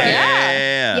game.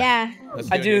 Yeah. Yeah.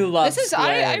 I do love This is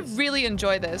I squares. really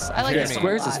enjoy this. I like Yeah, this one a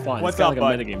squares is lot. fun. What's it's got up,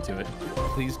 like bud? a metagame to it.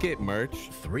 please get merch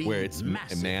where it's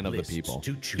man of the people.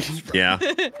 To choose from. Yeah.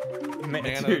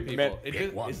 Man of the people.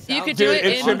 You could do Dude, it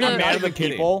it in should be the- man of the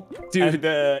kidding. people. Dude. And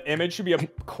the image should be a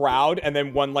crowd and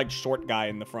then one like short guy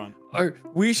in the front. Or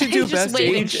we should do Just best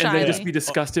waving age and then just shiny. be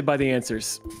disgusted by the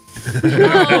answers.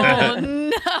 Oh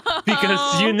no!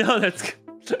 Because you know that's.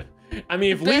 I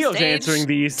mean, if Best Leo's age answering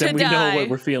these, then to we know die. what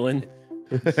we're feeling.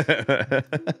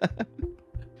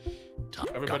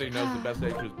 Everybody knows the best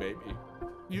age is baby.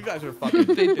 You guys are fucking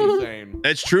insane.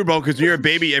 That's true, bro. Because when you're a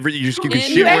baby, you can In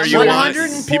shit where you want.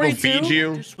 142? People feed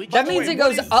you. That means Wait, it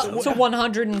goes what is- up what- to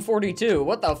 142.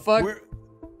 What the fuck?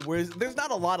 There's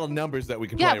not a lot of numbers that we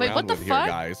can Yeah, play but around what the with here, fuck?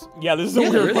 guys. Yeah, this is a Yeah,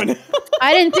 there weird is. one.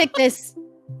 I didn't pick this.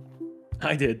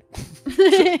 I did.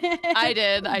 I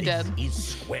did. Is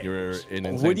square. You're an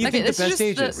insane. What do you Okay, think the this is best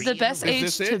age just is? the best age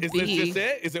Is this to it? Is be. this just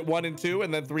it? Is it 1 and 2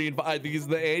 and then 3 and 5? These are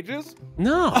the ages?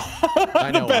 No.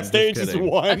 I know, The best I'm age just is kidding.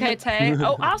 1. Okay, Tay.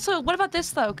 Oh, also, what about this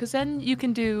though? Because then you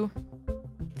can do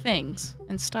things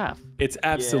and stuff. It's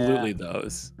absolutely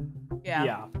those.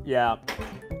 Yeah. Yeah.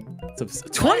 It's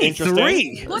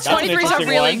 23. Well, That's an 23s are interesting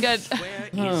really one. good.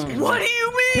 What do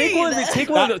you mean? Take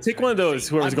one of those.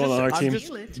 Whoever's going on our team.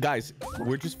 Guys,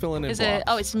 we're just filling in Is blocks. it?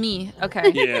 Oh, it's me.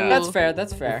 Okay. Yeah. That's Ooh. fair.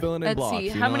 That's We're fair. filling in Let's blocks. see.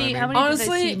 You How know what many? I How mean? many? Honestly,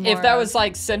 did I see if that more was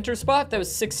like center spot, that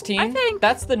was 16. I think-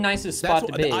 that's the nicest spot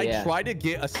to be. I Yeah. try to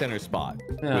get a center spot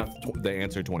Yeah. with the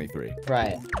answer 23.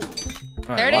 Right.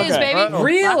 There it is, Okay. baby.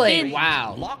 Really?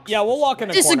 Wow. Yeah, we'll walk in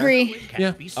a corner. Disagree.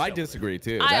 Yeah. I disagree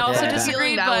too. I also Yeah.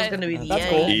 disagree, that was but gonna be the That's end.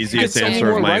 cool. Easiest You get so answer many of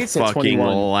more my rights at fucking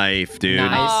 21. life, dude.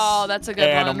 Nice. oh, that's a good one.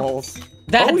 Animals.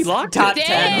 That's we locked top it.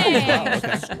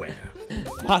 10. Square.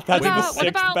 That's What the about, sixth what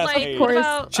about best like? age. What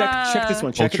about, Check this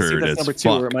one. Check it. See if Cultured that's as number 2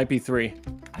 or fuck. it might be 3.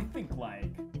 I think like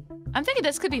I'm thinking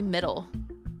this could be middle.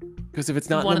 Because if it's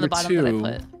not One of number the bottom 2, that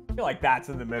I put. I feel like that's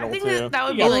in the middle I think too. that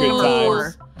would You be got like good number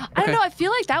times. 4. I don't know. I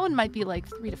feel like that one might be like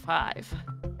 3 to 5.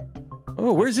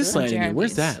 oh, where's this From landing?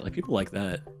 Where's Jeremy's. that? Like people like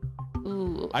that.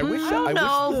 Ooh. I wish. I don't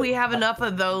know wish if we have enough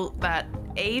of that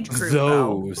age group.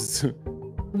 though. Those.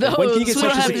 Those. When can you get We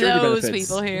don't Social have Security those benefits?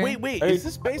 people here. Wait. Is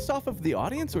this based off of the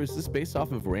audience or is this based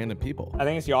off of random people? I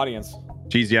think it's the audience.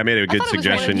 Jeez, yeah, I made a good thought it was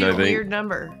one of suggestion, you. I A weird think.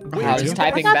 number. I was you- I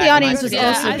typing thought back the in audience my was screen.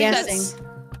 also I think guessing.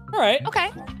 All right. Okay.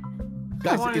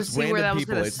 Guys, wanted to it's see where that random was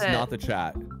people. gonna It's sit. not the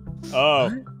chat.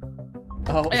 Oh.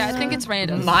 Oh, Yeah, I think it's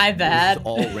random. my bad. It's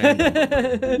all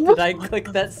random. Did I click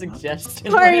that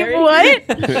suggestion? Sorry, Larry? what?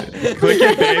 Click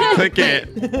it, babe. Click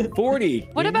it. 40.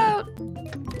 What about?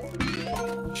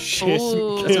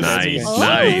 Ooh. Nice, Oh.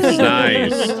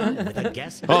 nice. With a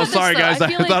guess. Oh, at this, sorry, though. guys. I I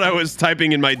feel thought like- I was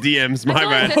typing in my DMs. I My feel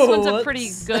like bad. this one's a Whoops. pretty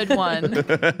good one.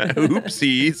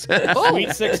 Oopsies. Oh, Sweet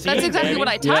 16, that's exactly baby. what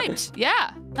I typed.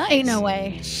 Yeah. Nice. Ain't no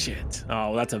way. Shit.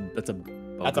 Oh, that's a That's a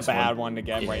bogus bad one to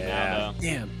get right now,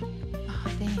 Damn. Oh,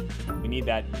 dang. though. We need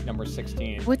that number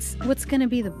 16. What's gonna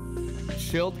be the?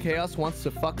 Chilled Chaos wants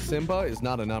to fuck Simba is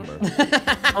not a number.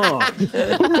 Oh.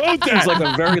 Who wrote Seems that? like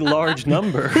a very large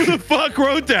number. Who the fuck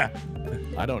wrote that?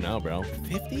 I don't know, bro.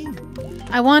 50?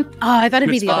 I want. Oh, I thought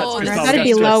it'd be the spot, other one. good I spot. thought it'd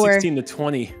be lower. 16 to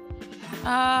 20.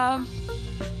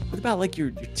 What about like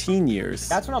your teen years?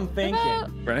 That's what I'm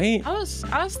thinking. right? I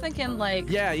was thinking like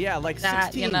Yeah, like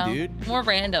that, 16, you know, dude. more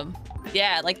random.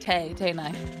 Yeah, like Tay and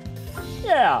I.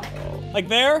 Yeah. Like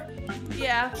there?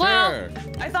 Yeah. Well, Sure.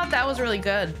 I thought that was really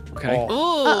good. Okay. Oh.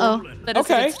 ooh, Uh-oh. that is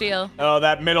a Okay. good steal. Oh,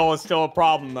 that middle is still a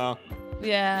problem though.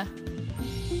 Yeah,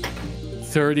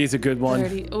 30 is a good one.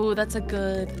 30. Ooh, that's a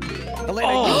good. Elena,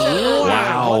 Oh, you said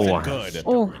wow. wasn't good.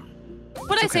 Oh,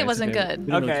 What did I say Okay, wasn't okay. good?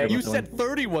 We don't Okay. care You about that said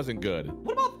 30 wasn't good.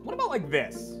 What about like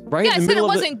this? one. right Yeah, I in the said it middle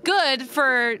of the- wasn't good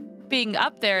for being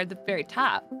up there at the very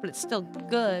top, but it's still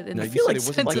good. And No, I you feel said like it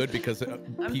wasn't since- good because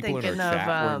I'm people in our thinking of,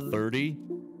 chat were 30.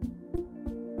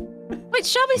 Wait,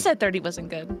 Shelby said 30 wasn't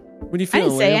good. What do you I feel?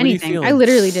 didn't say What are you anything. feeling? I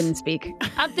literally didn't speak.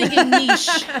 I'm thinking niche.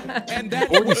 And that's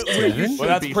 47? Well,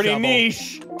 that's pretty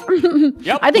niche.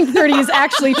 Yep. I think 30 is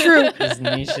actually true. As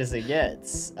niche as it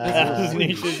gets. As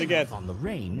niche as it gets. On the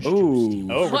range. Ooh.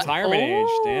 Oh, retirement age.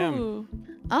 Damn. Ooh.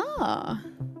 Ah.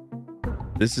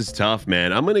 This is tough,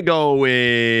 man. I'm gonna go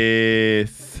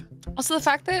with. Also, the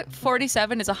fact that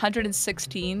 47 is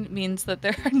 116 means that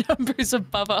there are numbers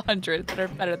above 100 that are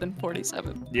better than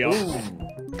 47. Yep.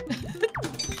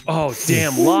 Oh,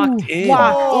 damn. Locked in.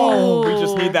 Wow. Oh, we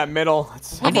just need that middle.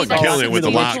 It's We I'm need fucking that killing it with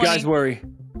the 16 lock. You guys worry.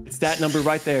 It's that number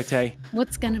right there, Tay.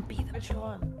 What's gonna be the? Which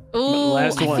one? Ooh,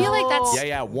 Last I one. feel like that's.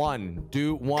 Yeah, one.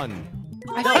 Do one.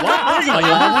 I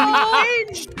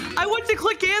went to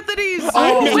click Anthony's.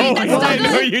 Oh, wait, that's I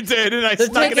still know good. you did, and I They're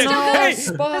stuck it taking in. all Hey, our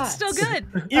spots. That's still good.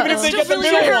 Even if they get the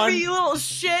Really middle hurt me, one. you little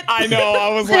shit. I know.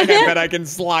 I was like, I bet I can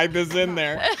slide this in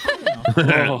there.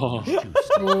 Oh,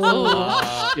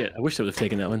 Ooh. shit. I wish I would have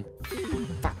taken that one.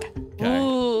 Okay.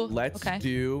 Ooh. Let's Okay.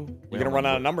 do. You're gonna run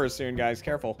out of numbers soon, guys.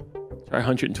 Careful. Try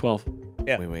 112.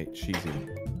 Wait, cheesy.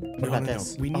 What about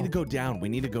this? We need to go down. We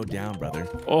need to go down, brother.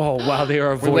 Oh, wow. They are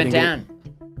We avoiding went it. down.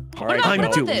 All right, What I'm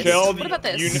about doing this? it. Chill. What about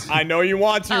this? I know you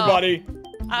want to, Oh. buddy.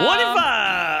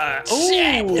 25!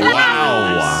 Shit.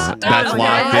 Wow. That's Oh,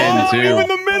 locked yeah. in, You in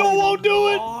too. the middle won't do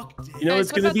it. You know what Guys, it's what going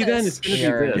to about be then? this? It's going We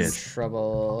to are be in this.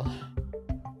 trouble.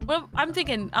 Well, I'm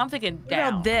thinking What down.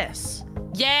 about this?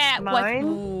 Yeah. What? Mine?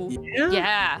 Ooh. Yeah.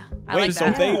 Yeah. I Wait, like so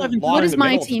that. if they What lock is in the my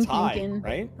middle, it's a team tie, thinking?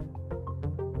 right?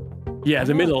 Yeah,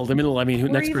 the middle. The middle. I mean, who Or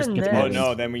next even person gets this. the Oh most.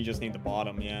 no, then we just need the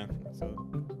bottom. Yeah. So.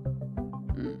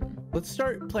 Let's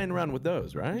start playing around with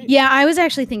those, right? Yeah, I was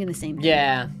actually thinking the same thing.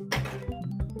 Yeah.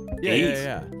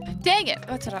 Yeah. Dang it.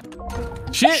 That's what I.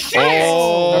 Shit!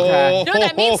 Oh. Okay. You know what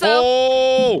that means,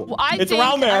 though? Well, I It's think,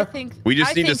 around there. I think, We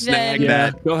just I need to think snag then- Yeah,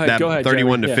 that, go ahead, that 31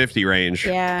 31 to to 50 range.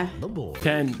 Yeah.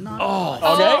 10.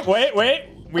 Oh, Okay. Wait.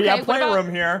 We Okay, have what playroom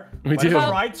about- here. We Let's do.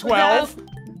 go right 12.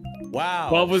 Wow.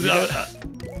 12 was.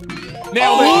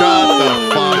 Nailed it. Shut the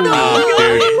fuck up,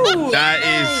 dude. That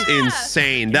is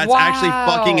insane. That's actually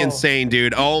fucking Wow. insane,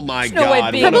 dude. Oh my There's no way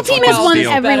god. being What a Purple team has fucking won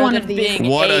steal. every better one than of these. being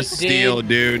What a 8, steal,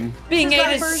 dude. Being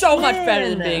 8 is so much better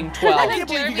than being 12. I think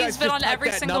Jeremy's been on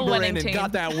every single winning team.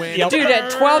 Got that win. Yep. Dude, at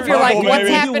 12, you're like, Purple, what's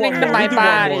baby. happening to my We do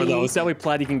want more, body? though. So that way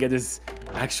Platty can get his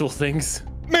actual things.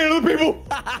 Man of the people.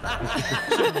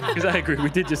 Because I agree,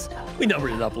 we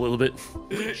numbered it up a little bit.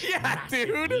 Yeah,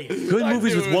 dude. Good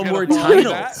movies with Dude, one-word gonna follow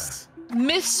titles.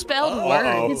 Misspelled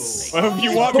Uh-oh. words. If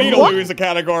you want me to lose a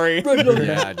category,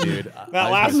 Yeah, dude.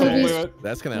 that last one will do it.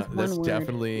 That's With one that's word.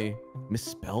 definitely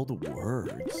misspelled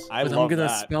words. I But I'm love gonna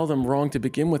that. spell them wrong to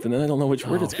begin with, and then I don't know which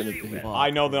word it's gonna be. I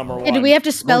know the number one. Yeah, do we have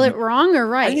to spell it wrong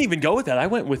or I didn't right? even go with that. I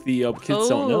went with the kids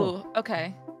don't know. Oh,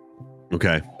 okay.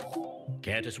 Okay.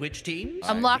 Care to switch teams?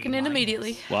 I'm locking in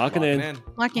immediately. Locking in.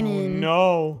 Locking in.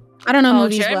 No. I don't know Oh,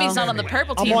 movies Jeremy's well. not on the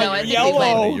purple I'm team, on though. I think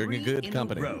yellow. we win. You're in good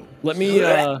company. Let me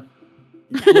put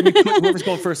whoever's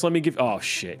going first. Let me give. Oh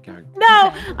shit. God.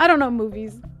 No, I don't know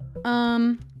movies.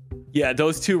 Yeah,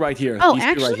 those two right here. Oh, These two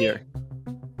right actually? here.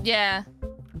 Yeah.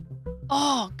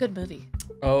 Oh, good movie.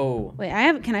 Oh. Wait,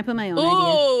 can I put my own idea?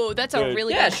 Oh, that's a Good.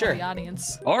 really Yeah, good sure. for the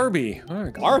audience. Arby. All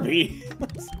right, go. Arby.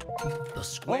 The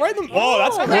square Oh, right. Oh,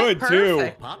 that's Okay, good too.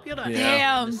 perfect. popular.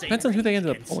 Yeah. Damn. Depends on who they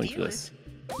ended up pulling for this.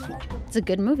 It's a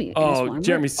good movie. I just Oh, wanted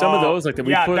Jeremy, it. some of those like that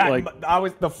we yeah, put that, like. I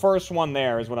was the first one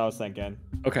there is what I was thinking.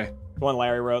 Okay. The one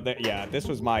Larry wrote. That, yeah, this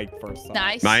was my first one.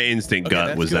 Nice. My instinct Okay, gut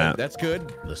that's was good. that. That's good.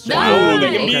 The Oh,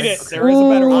 they Nice. can beat it. There is a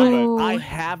better one. Ooh. I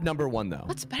have number one though.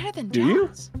 What's better than Do you?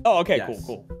 Jaws? But... Oh, okay, Yes.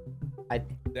 cool. I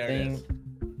There it think. is.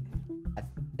 I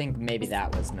think maybe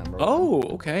that was number one. Oh,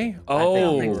 okay. I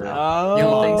don't think Oh, so. Oh, You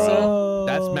don't think so?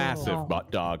 That's massive, butt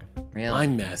dog. Really?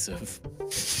 I'm massive.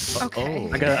 Okay.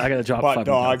 I gotta drop Butt 5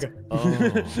 dog. pounds.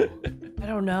 Oh, I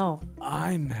don't know.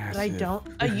 I'm massive. But I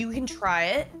don't. You can try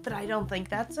it, but I don't think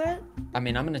that's it. I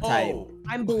mean, I'm gonna type. Oh,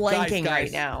 I'm blanking guys.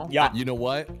 right now. Yeah. you know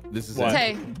what? This is What? it.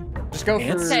 Tay, Just go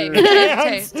for. Tay.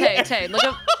 Look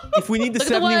at If we need the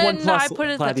look at the 71 one plus, I put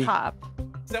at the Platy. top.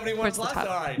 71 Where's the plus. top?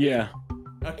 All right. Yeah.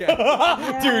 Okay.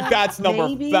 Dude, that's number.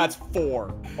 maybe. That's 4.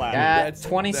 Platinum. Got That's-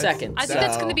 20 that's- seconds. I think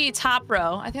that's so- gonna be top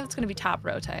row. I think that's gonna be top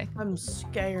row, Tay. I'm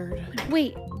scared.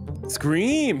 Wait,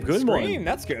 Scream. Good Scream. one.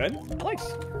 That's good. I like.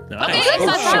 Nice. Okay, that's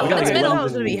not shit, bad. we gotta That's get middle. I one.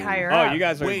 was gonna be higher Oh, up. you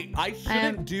guys are. Wait, I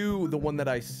shouldn't do the one that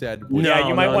I said. No, Yeah,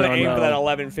 you might want to no, aim no. for that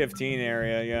 11-15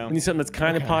 area. Yeah. We need something that's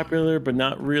kind of popular, but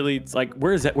not really. It's like,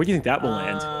 where is that? Where do you think that will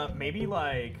land? Maybe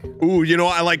like. Ooh, you know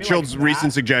what? I like Maybe Child's like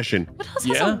recent that. suggestion. What else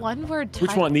has Yeah? a one-word title?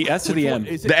 Which one? The S or the M?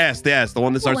 Is it? The S, the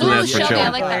one that starts with an Ooh, S for Shelby, I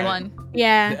Chill. like that one.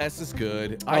 yeah. The S is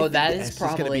good. Oh, think that the is S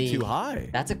gonna probably be too high.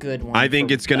 That's a good one. I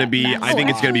think for it's gonna that be. math. I think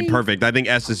it's gonna be actually- perfect. I think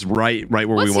S is right where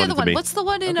What's we the want other it to one? be. What's the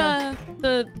one in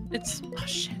the? It's oh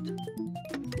shit.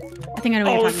 I think I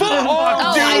know what you're talking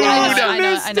about.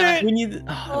 Oh, I know. We need. Oh,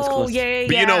 that was Oh close. yeah.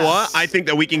 But you know what? I think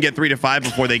that we can get 3 to 5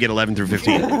 before they get 11 through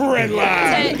 15. Red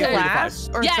line. Tay, Tay. Last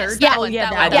or Yes, third? that Yeah, one. yeah,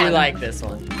 that I one. do Yeah. like this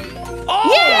one.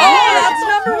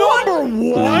 Oh, that's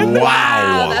number one. Wow,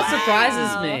 Wow. that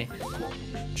surprises me.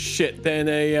 Shit. Then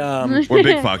a. We're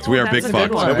big fucked. We are That's big a good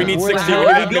fucked. one. So we need Where 60. the We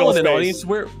hell need are we middle going, then, space. audience?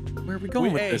 Where are we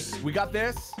going with this? We got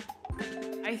this.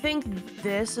 I think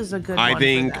this is a good I one.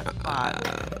 think. For that spot.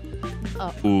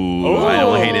 Ooh, I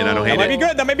don't hate it. I don't That hate might be it.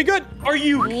 good. That might be good. Are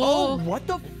you? Ooh. What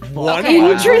the?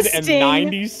 Interesting.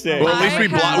 196. Well, at least we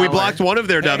I have- blocked one of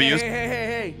their Hey, W's. hey, hey, hey,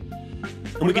 hey.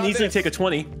 And we can easily take a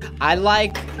 20. I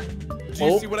like. Do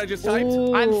you see what I just typed?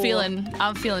 I'm feeling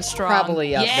strong.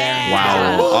 Probably up there.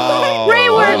 Wow. Oh.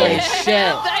 Great work. Holy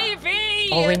shit. Baby!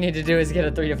 All we need to do is get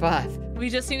a 3 to 5. We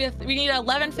just need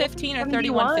 11:15 or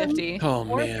 31:50. Oh,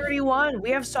 Or man. 31.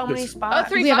 We have so many Oh, spots.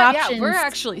 3 We have 5. Yeah, options. we're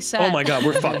actually set. Oh, my God.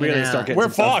 We're fucked. We gotta start getting We're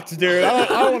some stuff. fucked, dude. I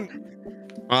don't.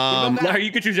 Larry,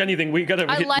 you could choose anything. We gotta,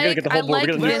 I we gotta get the whole like-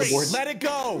 board. We I gotta like get the this. board. Let it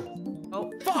go.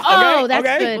 Oh, that's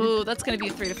okay. good. Ooh, that's gonna be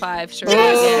a 3 to 5. Sure.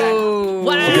 Ooh.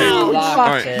 Wow. Okay, Fuck. All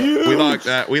right. it. We locked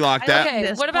that. We locked that.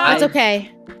 Okay, what about? It's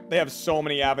okay. They have so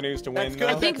many avenues to win. That's good.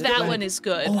 I think that one is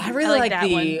good. Oh, I really like that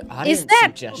the one. audience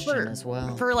that- suggestion as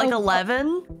well. For like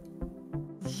 11?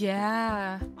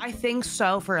 Yeah. I think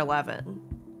so for 11.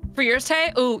 For yours,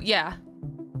 Tay? Ooh, yeah. You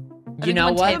think know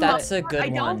one what? take That's a good I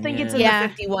one. don't think it's yeah. in Yeah. the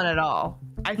 51 at all.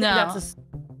 I think No. that's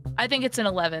I think it's an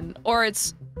 11, or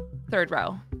it's third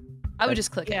row. I would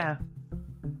just click yeah.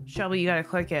 Shelby, you gotta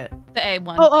click it. it. The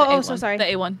A1. Oh, the A1, so sorry. The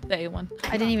A1. The A1.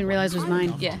 I didn't even realize it was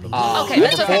mine. Yeah. Oh, Okay,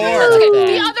 that's okay. four. That's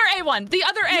okay. The other A1. The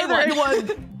other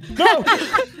A1. Go.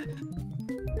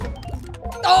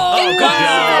 Oh,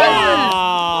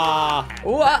 Ah.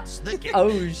 What?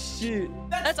 Oh shit.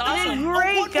 That's awesome. Great,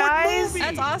 one more guys. movie.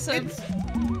 That's awesome.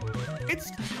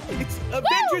 It's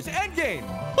Avengers Endgame.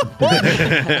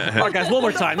 All right, guys, one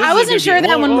more time. This I is a wasn't good sure game.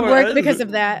 that one would One work more. because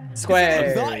of that.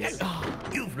 Squares.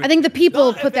 I think the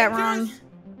people put that wrong.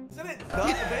 Isn't it the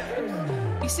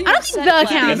Avengers? You see I don't think the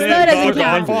counts. The doesn't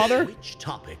count. Godfather. Which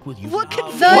topic will you What could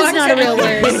The is not a real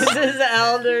word. This is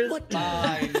elders.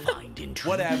 find interesting?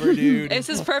 Whatever, dude. This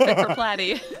is perfect for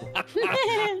Platty.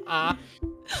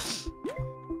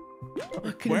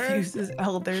 What confuses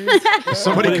elders?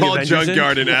 Somebody Putting called Avengers in?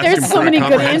 Junkyard and asked There's him so for a many good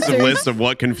comprehensive answers. list of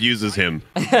what confuses him.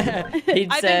 He'd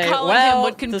I say, think calling him well,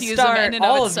 would to confuse him start, in and of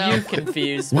all of itself." you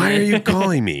confused Why me. are you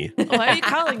calling me? Why are you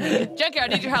calling me?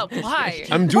 Junkyard, I need your help. Why?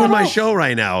 I'm doing my show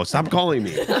right now. Stop calling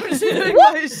me.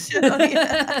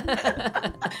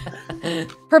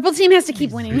 Purple team has to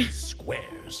keep winning.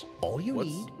 Squares. All you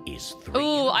need is 3.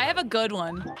 Ooh, I have a good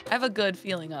one. I have a good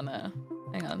feeling on that.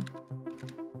 Hang on.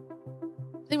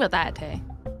 Think about that, Tay.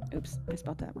 Oops, I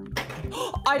spelled that wrong.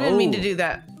 I didn't mean to do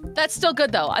that. That's still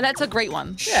good though. That's a great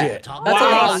one. Shit. That's Wow, a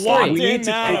lot. locked We need in to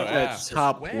now. take Yeah. that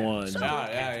top one.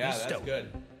 Yeah, that's good.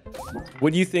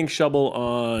 What do you think, Shovel,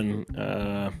 on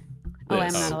Oh, I'm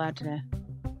this? not allowed to.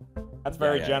 That's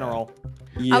very Yeah. general.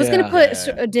 I was gonna put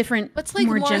Yeah. a different, What's, like,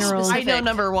 more more general. specific? I know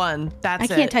number 1. That's I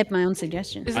it. can't type my own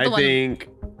suggestions. Is it I the one? think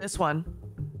This one.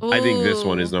 this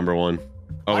one is number 1.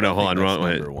 Oh no, hold on, wrong.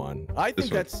 Wait. Number 1. I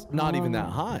think one. that's not even that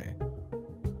high.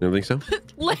 You don't think so?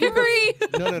 Larry.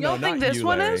 No, You don't think this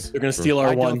one is? They're gonna steal our I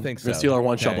don't one. think They're gonna so. steal our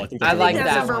one, Okay. Shovel. I think I that's like really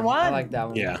that's that number one. I one. like that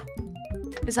one. Yeah.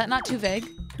 Is that not too vague?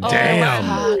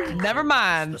 Damn. Never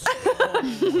mind.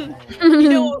 You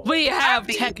know, We have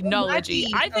Might technology.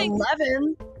 be I think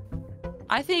 11.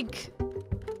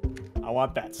 I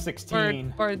want that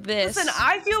 16. or this. Listen,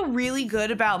 I feel really good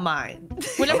about mine.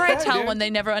 Whenever I Okay, tell dude. one, they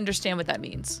never understand what that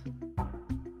means.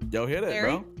 Yo, hit it, Larry?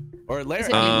 bro. Or Larry, Is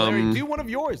it Larry, do one of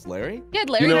yours, Larry. Yeah,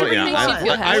 Larry You know never what? Yeah, makes you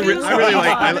feel I happy. really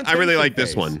like. I really like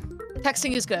this one.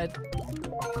 Texting is good.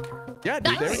 Yeah,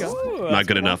 dude, there we go. Ooh, Not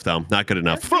good enough though. Not good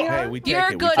enough. Hey, we take You're it.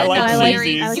 We good take like enough, cheesies.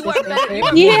 Larry. I like You are better.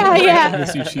 Yeah, yeah.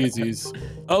 Missy cheesies.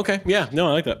 Okay, yeah, no,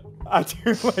 I like that. I do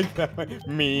like that one.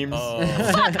 Memes.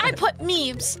 Fuck, I put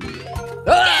memes. Hey.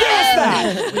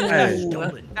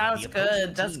 That was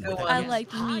good. That's a good one. I like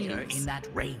Higher memes. in that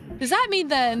range. Does that mean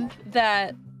then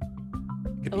that?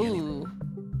 Could be anything. Ooh.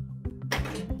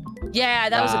 Yeah,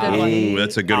 that was a good one. Ooh,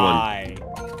 that's a good one. Aye.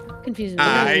 Confusing.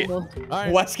 I- All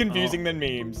right. Less confusing than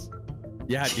memes.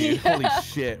 Yeah, dude. Holy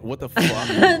shit. What the fuck?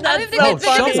 I think Oh, they-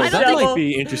 I Shovel, don't that think- might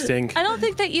be interesting. I don't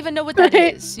think they even know what that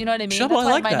Right. is. You know what I mean? Shovel, That's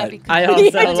I why like it might not that. be I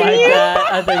confusing. also like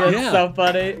that. I think it's Yeah. so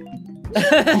funny.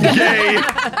 Yay!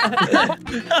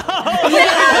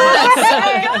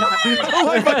 Oh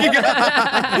my fucking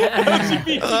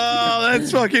god! Oh,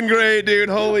 that's fucking great, dude.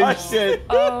 Holy Oh, shit.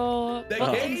 Oh, The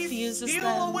what gays confuses steal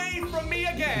them? away from me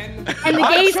again. And the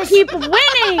I gays just- keep winning.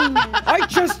 I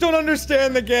just don't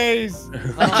understand the gays.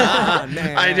 Ah,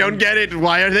 man. I don't get it.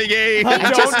 Why are they gay? I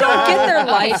Just don't get their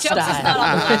Okay, jokes is not lifestyle.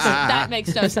 on the list. That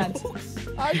makes no sense.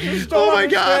 I just Oh don't my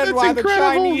God, understand that's why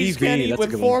incredible. the Chinese Evie, can eat that's a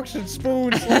with good one. forks and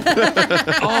spoons.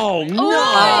 Oh no!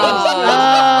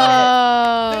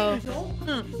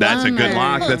 Oh. That's a good Bummer.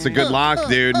 lock. That's a good lock,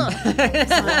 dude. Okay.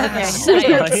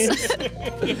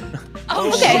 Oh,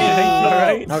 Okay. All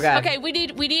right. Okay. Okay, we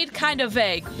need kind of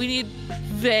vague. We need Can I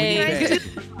vague.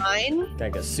 do mine?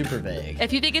 Gotta go super vague.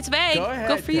 If you think it's vague, Go ahead.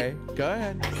 go for you. Kay. Go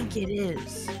ahead. I think it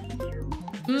is.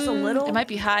 Just a little. It might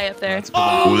be high up there.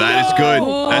 Oh, that is good.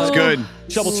 That's good.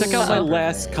 Shovel, check out my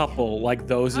last couple. Like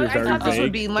those are very I thought this would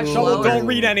vague. be much Shovel, lower. don't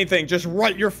read anything. Just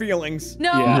write your feelings.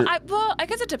 No, Yeah. well, I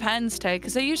guess it depends, Tay,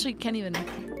 because they usually can't even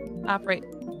operate.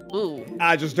 Ooh.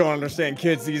 I just don't understand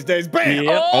kids these days. Bam!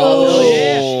 Yep.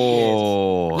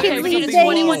 Oh. Okay, Kids we these need days.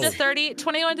 21 to 30,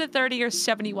 21 to 30, or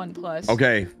 71 plus.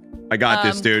 Okay, I got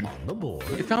this, dude. The board.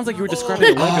 It sounds like you were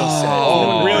describing a Lego set.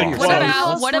 Oh, really? What Close.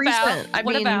 about? What Most about? recent. I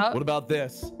What mean- about? What about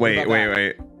this? Wait. What about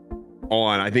that? Hold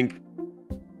on, I think.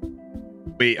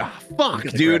 Wait, fuck, gonna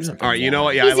grab dude. something All right, you know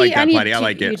what? Yeah, I Easy, like I that, need buddy. I to-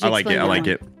 like you it. to I like it. explain I like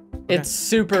that it. It's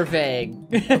super vague.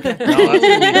 No, that's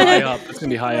gonna be high up. That's gonna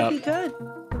be high up. That'd be good.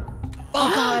 Oh,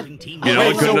 God. Team You know, Wait,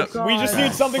 it's good so enough. we just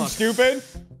need something stupid?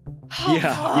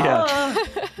 Yeah.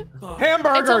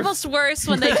 Hamburgers! It's almost worse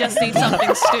when they just need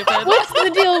something stupid. What's the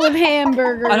deal with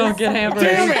hamburgers? I don't get hamburgers.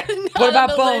 Damn it! What about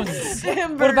Not on the bones? list. What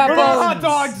about What about hot bones?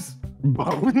 dogs?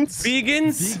 Bones?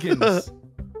 Vegans. Vegans.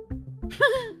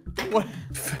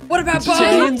 What about I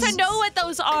have bones? to know what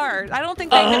those are. I don't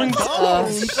think they can.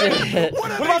 Oh shit.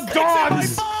 What about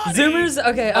dogs? Zoomers?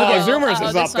 Okay, Oh, okay. Zoomers is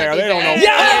this up there. might be They don't know.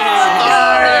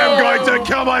 bad. I am going to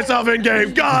kill myself in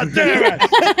game. God damn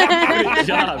it! Good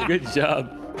job. Good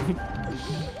job.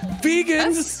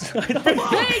 Vegans.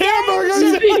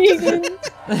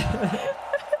 Hamburgers!